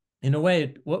in a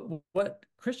way, what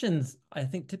Christians, I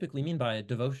think, typically mean by a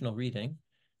devotional reading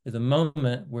is a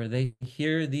moment where they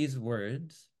hear these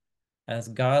words as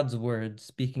God's word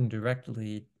speaking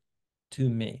directly to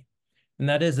me. And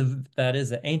that is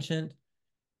an ancient,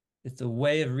 it's a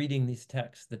way of reading these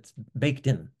texts that's baked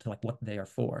in to like what they are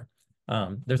for.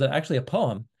 There's actually a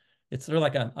poem. It's sort of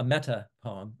like a meta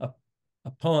poem,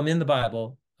 a poem in the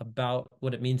Bible about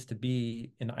what it means to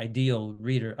be an ideal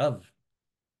reader of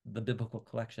the biblical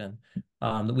collection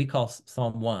that we call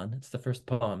Psalm 1. It's the first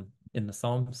poem in the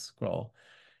Psalm scroll.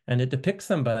 And it depicts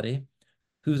somebody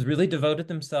who's really devoted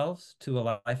themselves to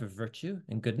a life of virtue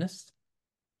and goodness,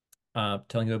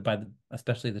 telling you about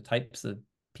especially the types of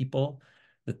people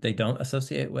that they don't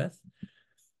associate with.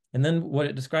 And then what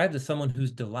it describes is someone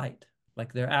whose delight,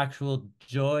 like their actual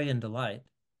joy and delight,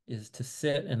 is to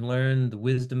sit and learn the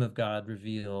wisdom of God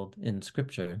revealed in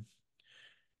Scripture.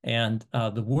 And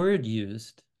the word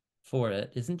used for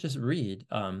it isn't just read,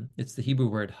 it's the Hebrew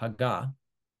word hagah,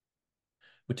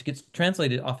 which gets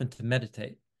translated often to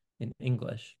meditate in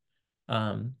English.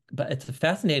 But it's a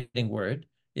fascinating word.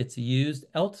 It's used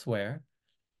elsewhere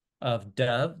of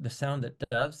dove, the sound that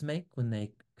doves make when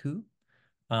they coo.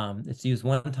 It's used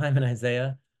one time in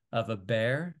Isaiah of a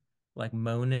bear like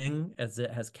moaning as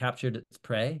it has captured its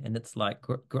prey, and it's like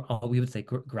we would say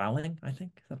growling, I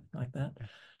think, something like that.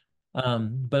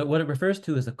 But what it refers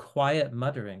to is a quiet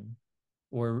muttering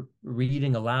or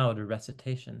reading aloud or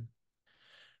recitation.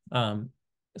 Um,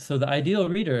 so the ideal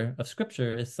reader of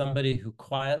Scripture is somebody who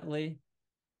quietly,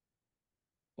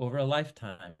 over a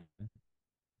lifetime,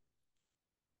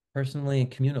 personally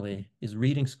and communally, is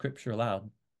reading Scripture aloud,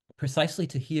 precisely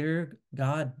to hear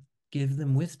God give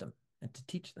them wisdom and to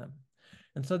teach them.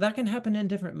 And so that can happen in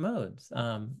different modes.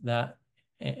 That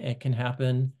it can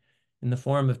happen in the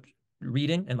form of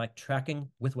reading and like tracking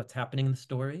with what's happening in the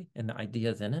story and the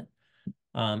ideas in it.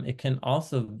 It can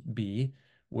also be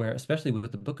where, especially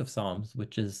with the Book of Psalms,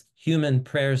 which is human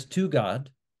prayers to God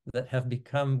that have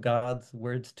become God's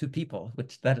words to people,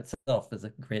 which that itself is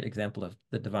a great example of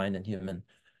the divine and human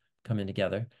coming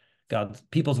together.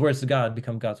 People's words to God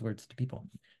become God's words to people.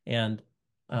 And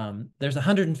there's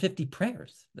 150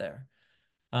 prayers there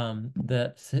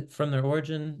that from their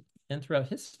origin and throughout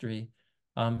history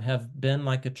have been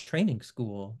like a training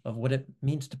school of what it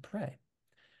means to pray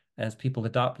as people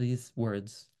adopt these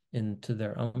words into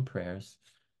their own prayers.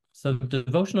 So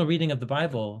devotional reading of the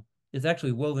Bible is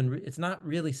actually woven, it's not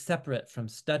really separate from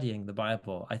studying the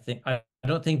Bible. I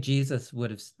don't think Jesus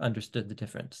would have understood the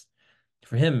difference.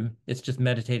 For him, it's just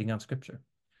meditating on Scripture.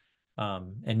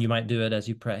 And you might do it as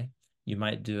you pray. You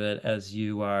might do it as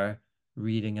you are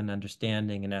reading and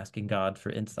understanding and asking God for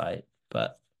insight.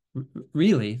 But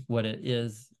really, what it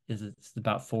is it's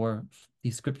about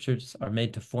these Scriptures are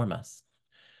made to form us.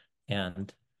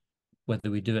 And whether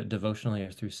we do it devotionally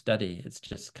or through study. It's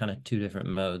just kind of two different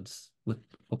modes with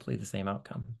hopefully the same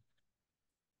outcome.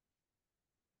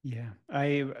 Yeah,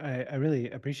 I really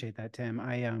appreciate that, Tim.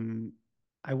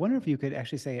 I wonder if you could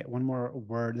actually say one more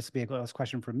word. This will be a last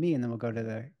question from me, and then we'll go to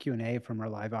the Q&A from our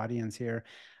live audience here.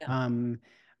 Yeah. Um,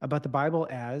 about the Bible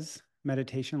as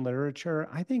meditation literature.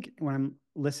 I think when I'm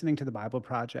listening to the Bible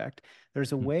Project,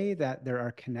 there's a way that there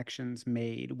are connections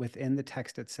made within the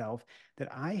text itself that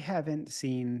I haven't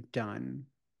seen done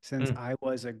since Mm, I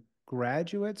was a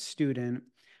graduate student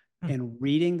mm, and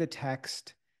reading the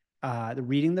text,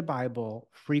 reading the Bible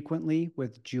frequently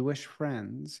with Jewish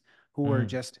friends who were mm,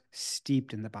 just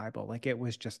steeped in the Bible. Like it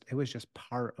was just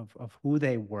part of who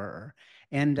they were.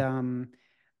 And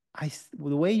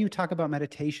the way you talk about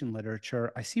meditation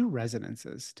literature, I see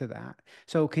resonances to that.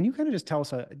 So can you kind of just tell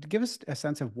us, give us a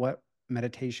sense of what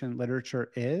meditation literature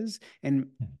is and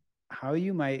mm. how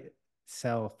you might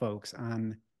sell folks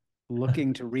on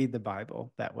looking to read the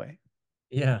Bible that way?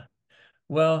 Yeah.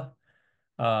 Well,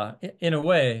 in a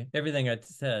way, everything I'd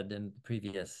said in the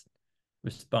previous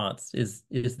response is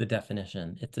the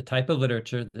definition. It's a type of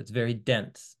literature that's very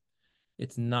dense.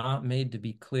 It's not made to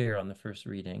be clear on the first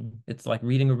reading. It's like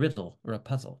reading a riddle or a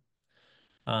puzzle.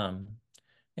 Um,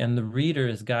 and the reader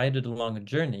is guided along a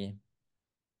journey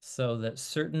so that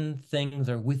certain things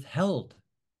are withheld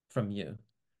from you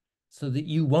so that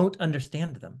you won't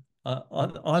understand them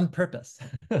on purpose.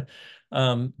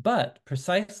 But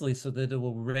precisely so that it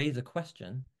will raise a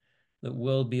question that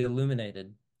will be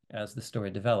illuminated as the story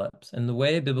develops. And the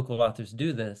way biblical authors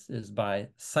do this is by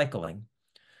cycling.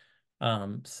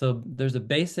 So there's a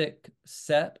basic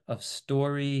set of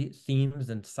story themes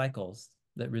and cycles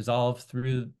that resolve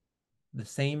through the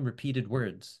same repeated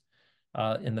words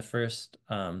in the first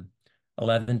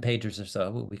 11 pages or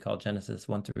so, what we call Genesis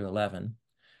 1 through 11.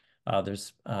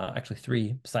 There's actually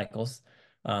three cycles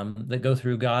that go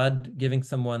through God giving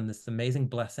someone this amazing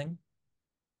blessing,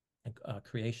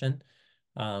 creation,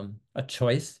 a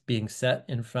choice being set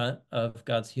in front of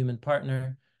God's human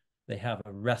partner. They have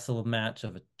a wrestle match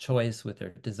of a choice with their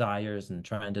desires and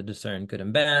trying to discern good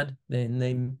and bad.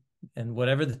 And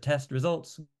whatever the test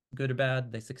results, good or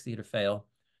bad, they succeed or fail,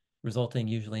 resulting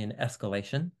usually in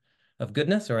escalation of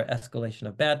goodness or escalation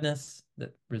of badness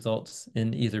that results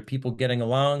in either people getting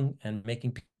along and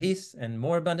making peace and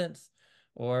more abundance,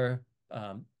 or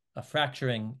a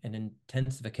fracturing and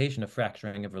intensification of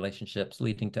fracturing of relationships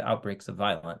leading to outbreaks of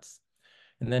violence.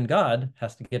 And then God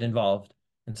has to get involved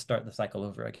and start the cycle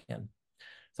over again.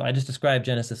 So I just described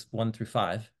Genesis 1 through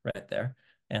 5 right there.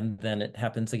 And then it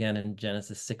happens again in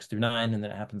Genesis 6 through 9, and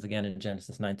then it happens again in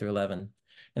Genesis 9 through 11.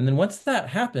 And then once that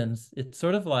happens, it's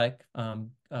sort of like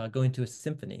going to a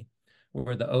symphony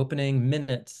where the opening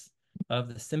minutes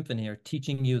of the symphony are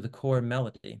teaching you the core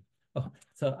melody. Oh,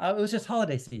 so it was just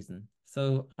holiday season.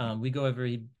 So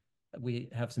we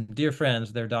have some dear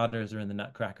friends, their daughters are in the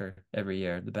Nutcracker every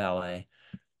year, the ballet.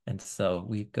 And so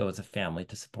we go as a family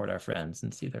to support our friends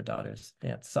and see their daughters.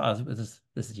 Yeah, so this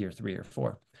is year 3 or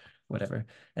 4, whatever.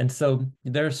 And so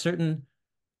there are certain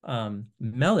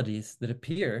melodies that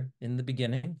appear in the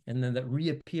beginning and then that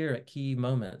reappear at key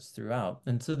moments throughout.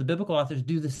 And so the biblical authors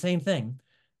do the same thing.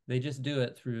 They just do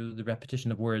it through the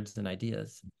repetition of words and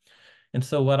ideas. And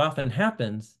so what often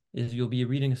happens is you'll be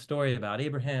reading a story about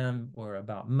Abraham or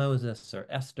about Moses or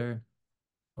Esther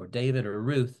or David or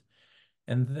Ruth,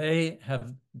 and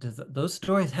those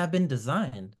stories have been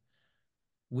designed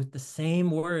with the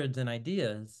same words and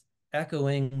ideas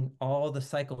echoing all the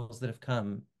cycles that have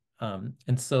come.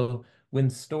 And so when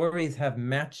stories have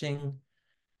matching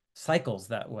cycles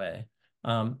that way,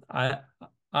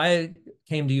 I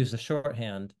came to use the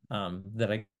shorthand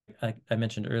that I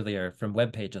mentioned earlier from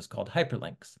web pages called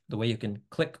hyperlinks, the way you can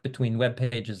click between web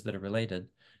pages that are related.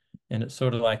 And it's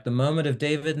sort of like the moment of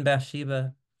David and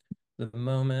Bathsheba, the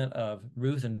moment of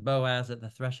Ruth and Boaz at the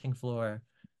threshing floor,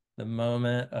 the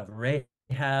moment of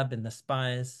Rahab and the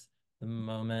spies, the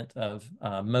moment of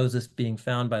Moses being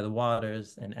found by the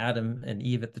waters, and Adam and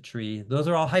Eve at the tree. Those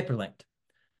are all hyperlinked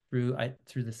through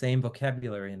the same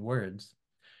vocabulary and words.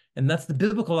 And that's the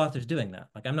biblical authors doing that.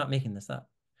 Like, I'm not making this up.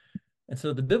 And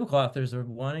so the biblical authors are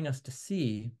wanting us to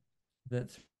see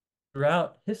that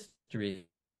throughout history,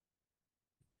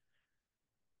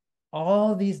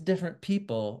 all these different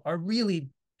people are really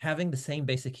having the same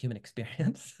basic human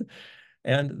experience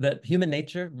and that human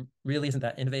nature really isn't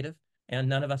that innovative, and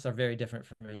none of us are very different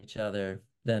from each other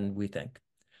than we think.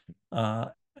 Uh,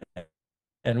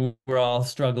 and we're all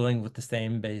struggling with the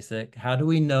same basic, how do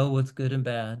we know what's good and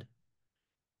bad?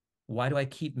 Why do I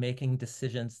keep making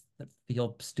decisions that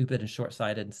feel stupid and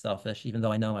short-sighted and selfish, even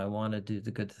though I know I want to do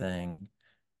the good thing?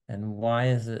 And why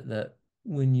is it that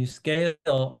when you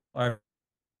scale our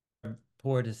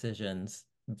poor decisions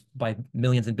by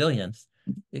millions and billions,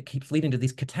 it keeps leading to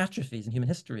these catastrophes in human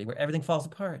history where everything falls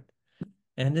apart.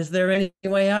 And is there any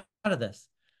way out of this?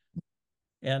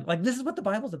 And like this is what the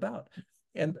Bible's about.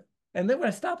 And and then when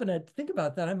I stop and I think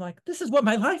about that, I'm like, this is what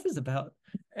my life is about.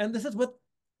 And this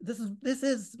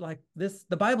is like this,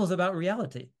 the Bible's about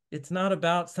reality. It's not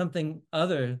about something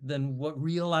other than what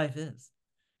real life is.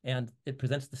 And it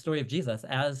presents the story of Jesus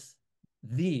as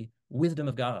the wisdom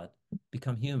of God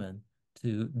become human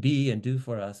to be and do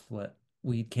for us what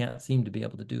we can't seem to be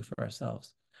able to do for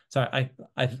ourselves. Sorry,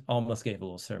 I almost gave a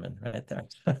little sermon right there.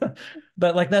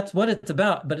 But like that's what it's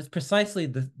about. But it's precisely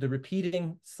the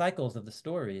repeating cycles of the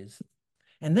stories.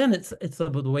 And then it's the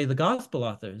way the gospel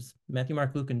authors, Matthew,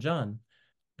 Mark, Luke, and John,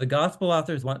 the gospel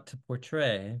authors want to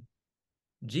portray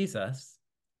Jesus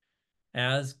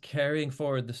as carrying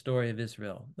forward the story of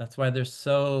Israel. That's why there's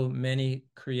so many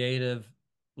creative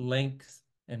links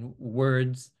and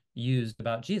words used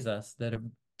about Jesus that are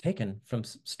taken from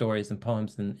stories and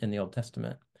poems in the Old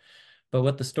Testament. But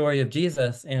what the story of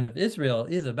Jesus and of Israel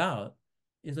is about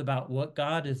what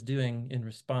God is doing in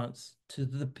response to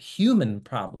the human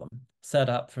problem set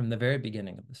up from the very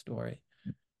beginning of the story.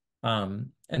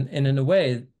 And in a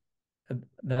way,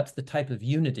 that's the type of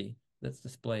unity that's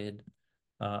displayed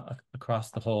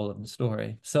across the whole of the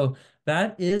story. So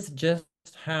that is just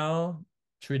how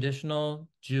traditional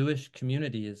Jewish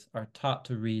communities are taught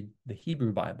to read the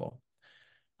Hebrew Bible.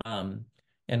 Um,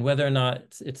 and whether or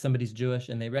not it's somebody's Jewish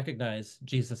and they recognize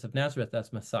Jesus of Nazareth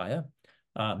as Messiah,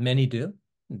 many do,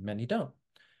 many don't.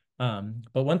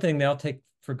 But one thing they all take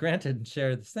for granted and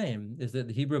share the same is that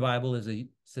the Hebrew Bible is a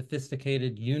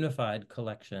sophisticated, unified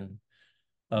collection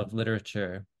of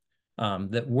literature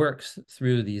that works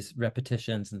through these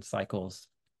repetitions and cycles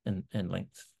and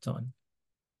lengths, so on.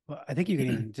 Well, I think you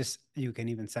can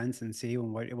even sense and see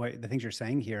when what the things you're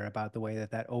saying here about the way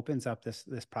that that opens up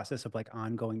this process of like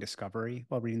ongoing discovery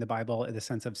while reading the Bible, the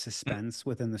sense of suspense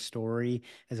within the story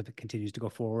as it continues to go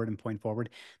forward and point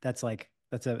forward. That's like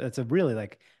that's a really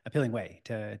like appealing way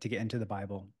to get into the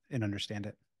Bible and understand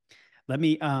it. Let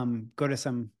me go to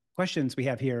some questions we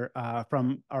have here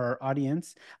from our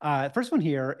audience. First one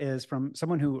here is from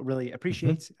someone who really Mhm.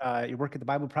 appreciates your work at the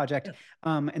Bible Project,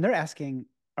 Yeah. and they're asking,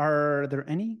 are there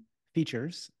any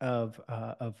features of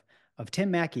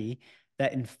Tim Mackie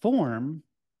that inform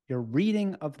your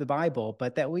reading of the Bible,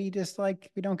 but that we just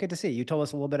like we don't get to see? You told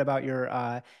us a little bit about your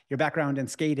background in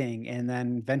skating and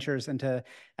then ventures into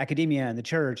academia and the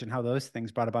church and how those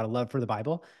things brought about a love for the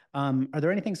Bible. Are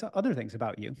there anything other things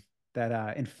about you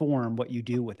that inform what you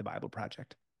do with the Bible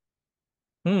Project?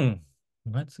 Hmm.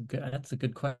 That's a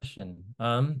good question.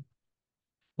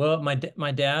 Well,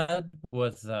 my dad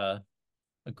was a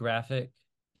graphic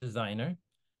designer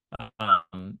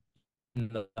um, in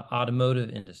the automotive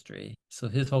industry. So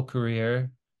his whole career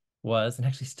was, and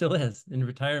actually still is, in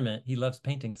retirement. He loves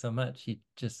painting so much. He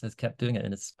just has kept doing it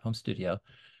in his home studio.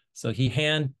 So he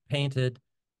hand painted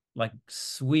like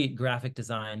sweet graphic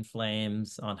design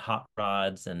flames on hot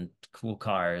rods and cool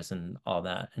cars and all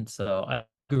that. And so I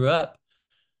grew up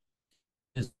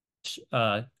his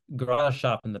uh, garage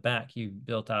shop in the back he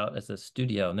built out as a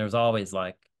studio, and there was always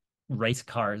like race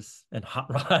cars and hot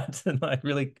rods and like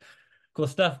really cool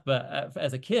stuff. But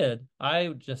as a kid, I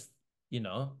just, you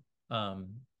know, um,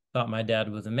 thought my dad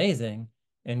was amazing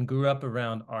and grew up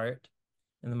around art.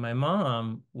 And then my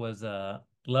mom was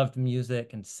loved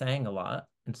music and sang a lot,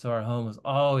 and so our home was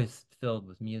always filled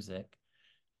with music.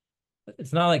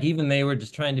 It's not like even they were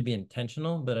just trying to be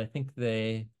intentional, but I think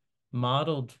they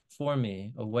modeled for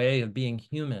me a way of being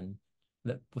human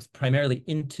that was primarily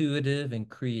intuitive and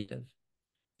creative.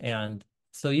 And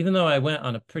so even though I went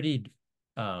on a pretty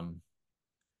um,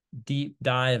 deep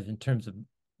dive in terms of,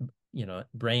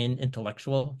 brain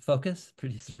intellectual focus,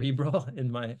 pretty cerebral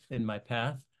in my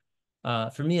path,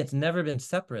 for me, it's never been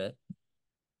separate.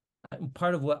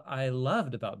 Part of what I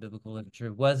loved about biblical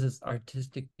literature was its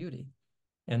artistic beauty.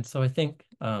 And so I think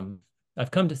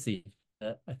I've come to see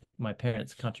that I think my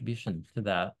parents' contribution to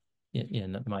that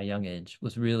in my young age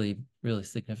was really, really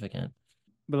significant.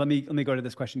 But let me go to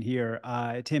this question here.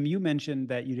 Tim, you mentioned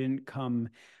that you didn't come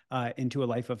into a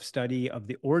life of study of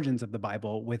the origins of the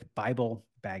Bible with Bible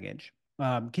baggage.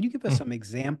 Can you give us Hmm. some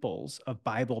examples of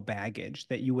Bible baggage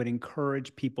that you would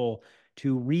encourage people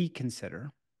to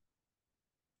reconsider?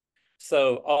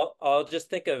 So I'll just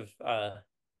think of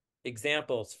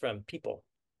examples from people,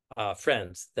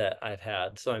 friends that I've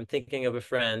had. So I'm thinking of a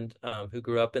friend who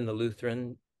grew up in the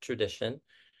Lutheran tradition,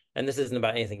 and this isn't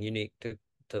about anything unique to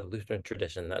the Lutheran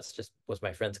tradition. That's just was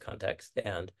my friend's context,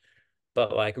 and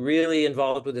but like really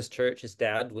involved with his church. His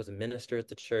dad was a minister at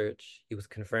the church. He was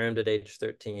confirmed at age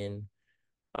 13.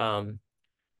 Um,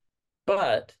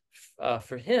 but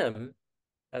for him,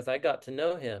 as I got to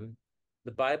know him,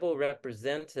 the Bible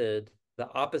represented the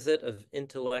opposite of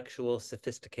intellectual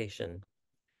sophistication.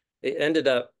 It ended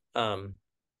up,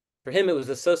 for him, it was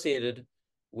associated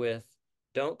with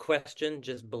don't question,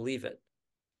 just believe it.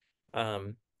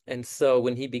 Um, and so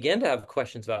when he began to have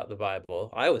questions about the Bible,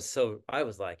 I was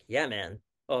like, yeah, man.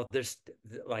 Oh, there's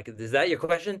like, is that your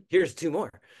question? Here's two more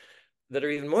that are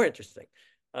even more interesting.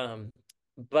 Um,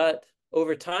 but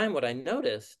over time, what I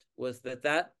noticed was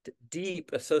that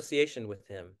deep association with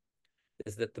him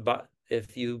is that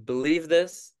if you believe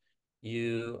this,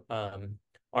 you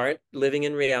aren't living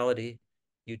in reality.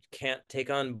 You can't take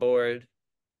on board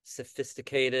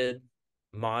sophisticated,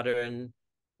 modern,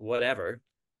 whatever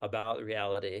about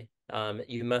reality.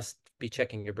 You must be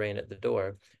checking your brain at the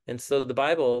door. And so the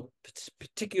Bible,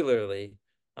 particularly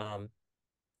um,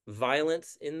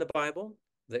 violence in the Bible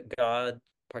that God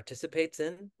participates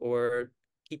in or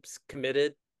keeps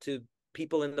committed to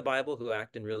people in the Bible who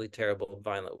act in really terrible,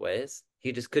 violent ways.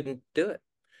 He just couldn't do it.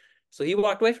 So he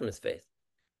walked away from his faith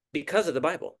because of the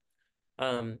Bible.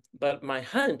 But my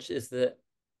hunch is that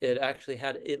it actually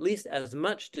had at least as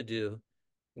much to do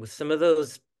with some of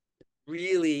those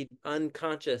really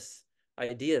unconscious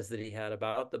ideas that he had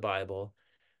about the Bible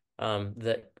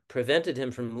that prevented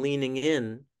him from leaning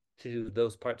in to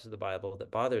those parts of the Bible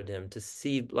that bothered him to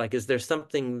see, like, is there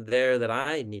something there that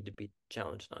I need to be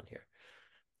challenged on here?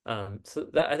 So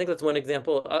I think that's one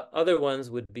example. Other ones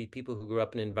would be people who grew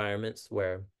up in environments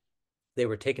where they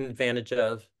were taken advantage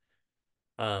of.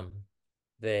 Um,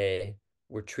 they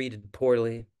were treated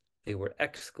poorly. They were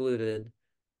excluded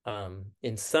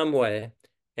in some way.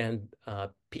 And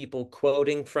people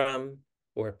quoting from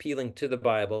or appealing to the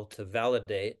Bible to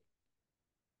validate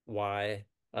why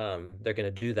they're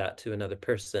going to do that to another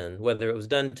person, whether it was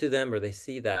done to them or they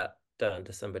see that done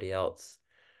to somebody else.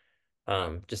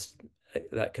 Just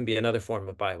that can be another form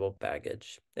of Bible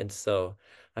baggage. And so,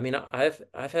 I mean, I've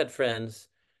had friends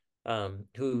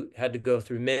who had to go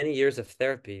through many years of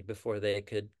therapy before they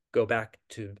could go back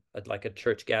to like a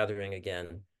church gathering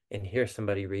again and hear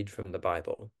somebody read from the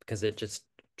Bible because it just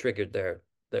triggered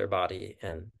their body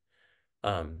and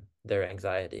their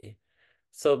anxiety.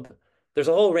 So there's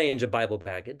a whole range of Bible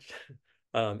baggage.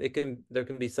 There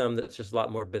can be some that's just a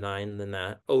lot more benign than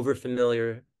that. Over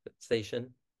familiarization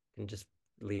can just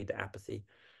lead to apathy.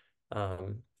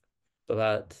 Um,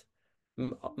 but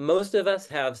most of us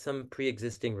have some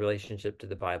pre-existing relationship to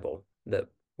the Bible that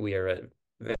we are at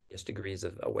various degrees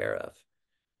of aware of.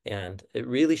 And it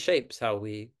really shapes how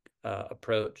we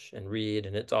approach and read.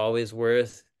 And it's always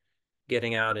worth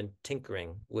getting out and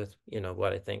tinkering with,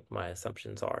 what I think my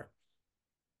assumptions are.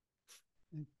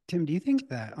 Tim, do you think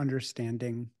that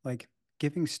understanding, like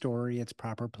giving story its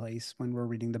proper place when we're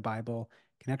reading the Bible,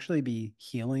 can actually be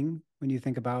healing when you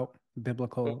think about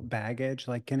biblical baggage?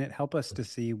 Like, can it help us to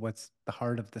see what's the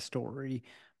heart of the story,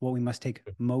 what we must take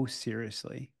most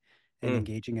seriously, and Mm,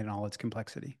 engaging in all its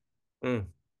complexity? mm.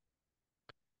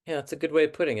 Yeah, that's a good way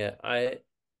of putting it.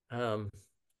 Um,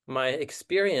 my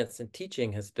experience in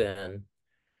teaching has been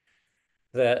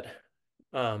that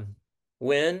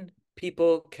when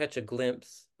people catch a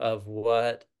glimpse of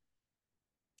what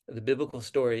the biblical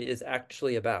story is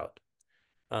actually about,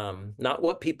 not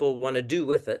what people want to do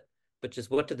with it, but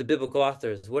just what do the biblical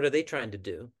authors, what are they trying to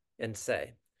do and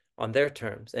say on their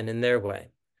terms and in their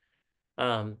way?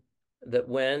 Um, that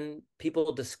when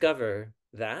people discover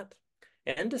that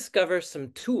and discover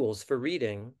some tools for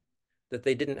reading that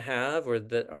they didn't have or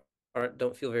that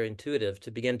don't feel very intuitive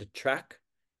to begin to track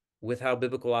with how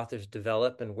biblical authors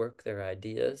develop and work their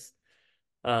ideas.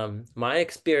 My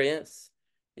experience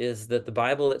is that the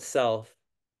Bible itself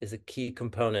is a key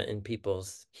component in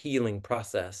people's healing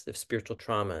process if spiritual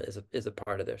trauma is a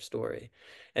part of their story.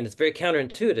 And it's very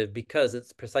counterintuitive because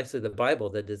it's precisely the Bible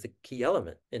that is a key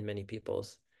element in many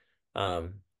people's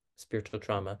um, spiritual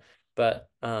trauma. But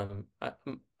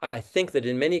I think that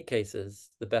in many cases,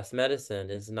 the best medicine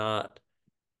is not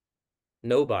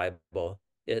no Bible.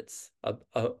 It's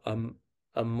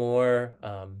a more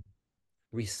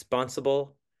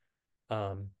responsible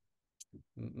um,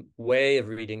 way of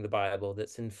reading the Bible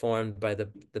that's informed by the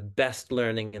best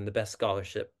learning and the best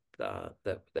scholarship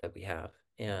that we have.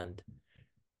 And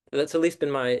that's at least been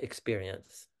my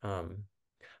experience.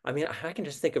 I mean, I can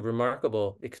just think of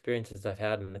remarkable experiences I've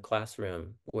had in the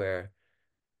classroom where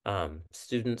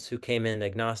students who came in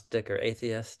agnostic or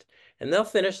atheist, and they'll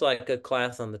finish like a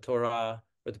class on the Torah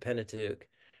or the Pentateuch,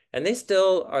 and they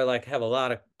still are like have a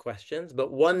lot of questions,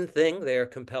 but one thing they are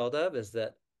compelled of is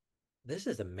that this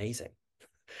is amazing.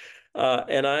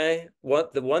 And I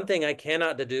want the one thing I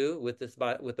cannot do with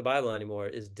with the Bible anymore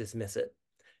is dismiss it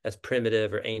as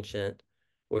primitive or ancient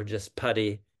or just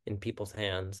putty in people's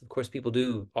hands. Of course, people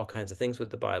do all kinds of things with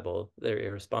the Bible. They're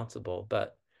irresponsible,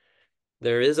 but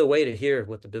there is a way to hear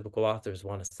what the biblical authors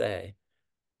want to say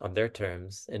on their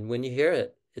terms. And when you hear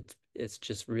it, it's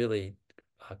just really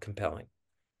compelling.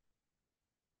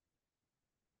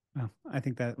 Well, I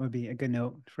think that would be a good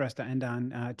note for us to end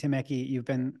on. Tim Mackie, you've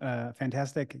been a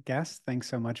fantastic guest. Thanks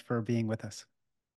so much for being with us.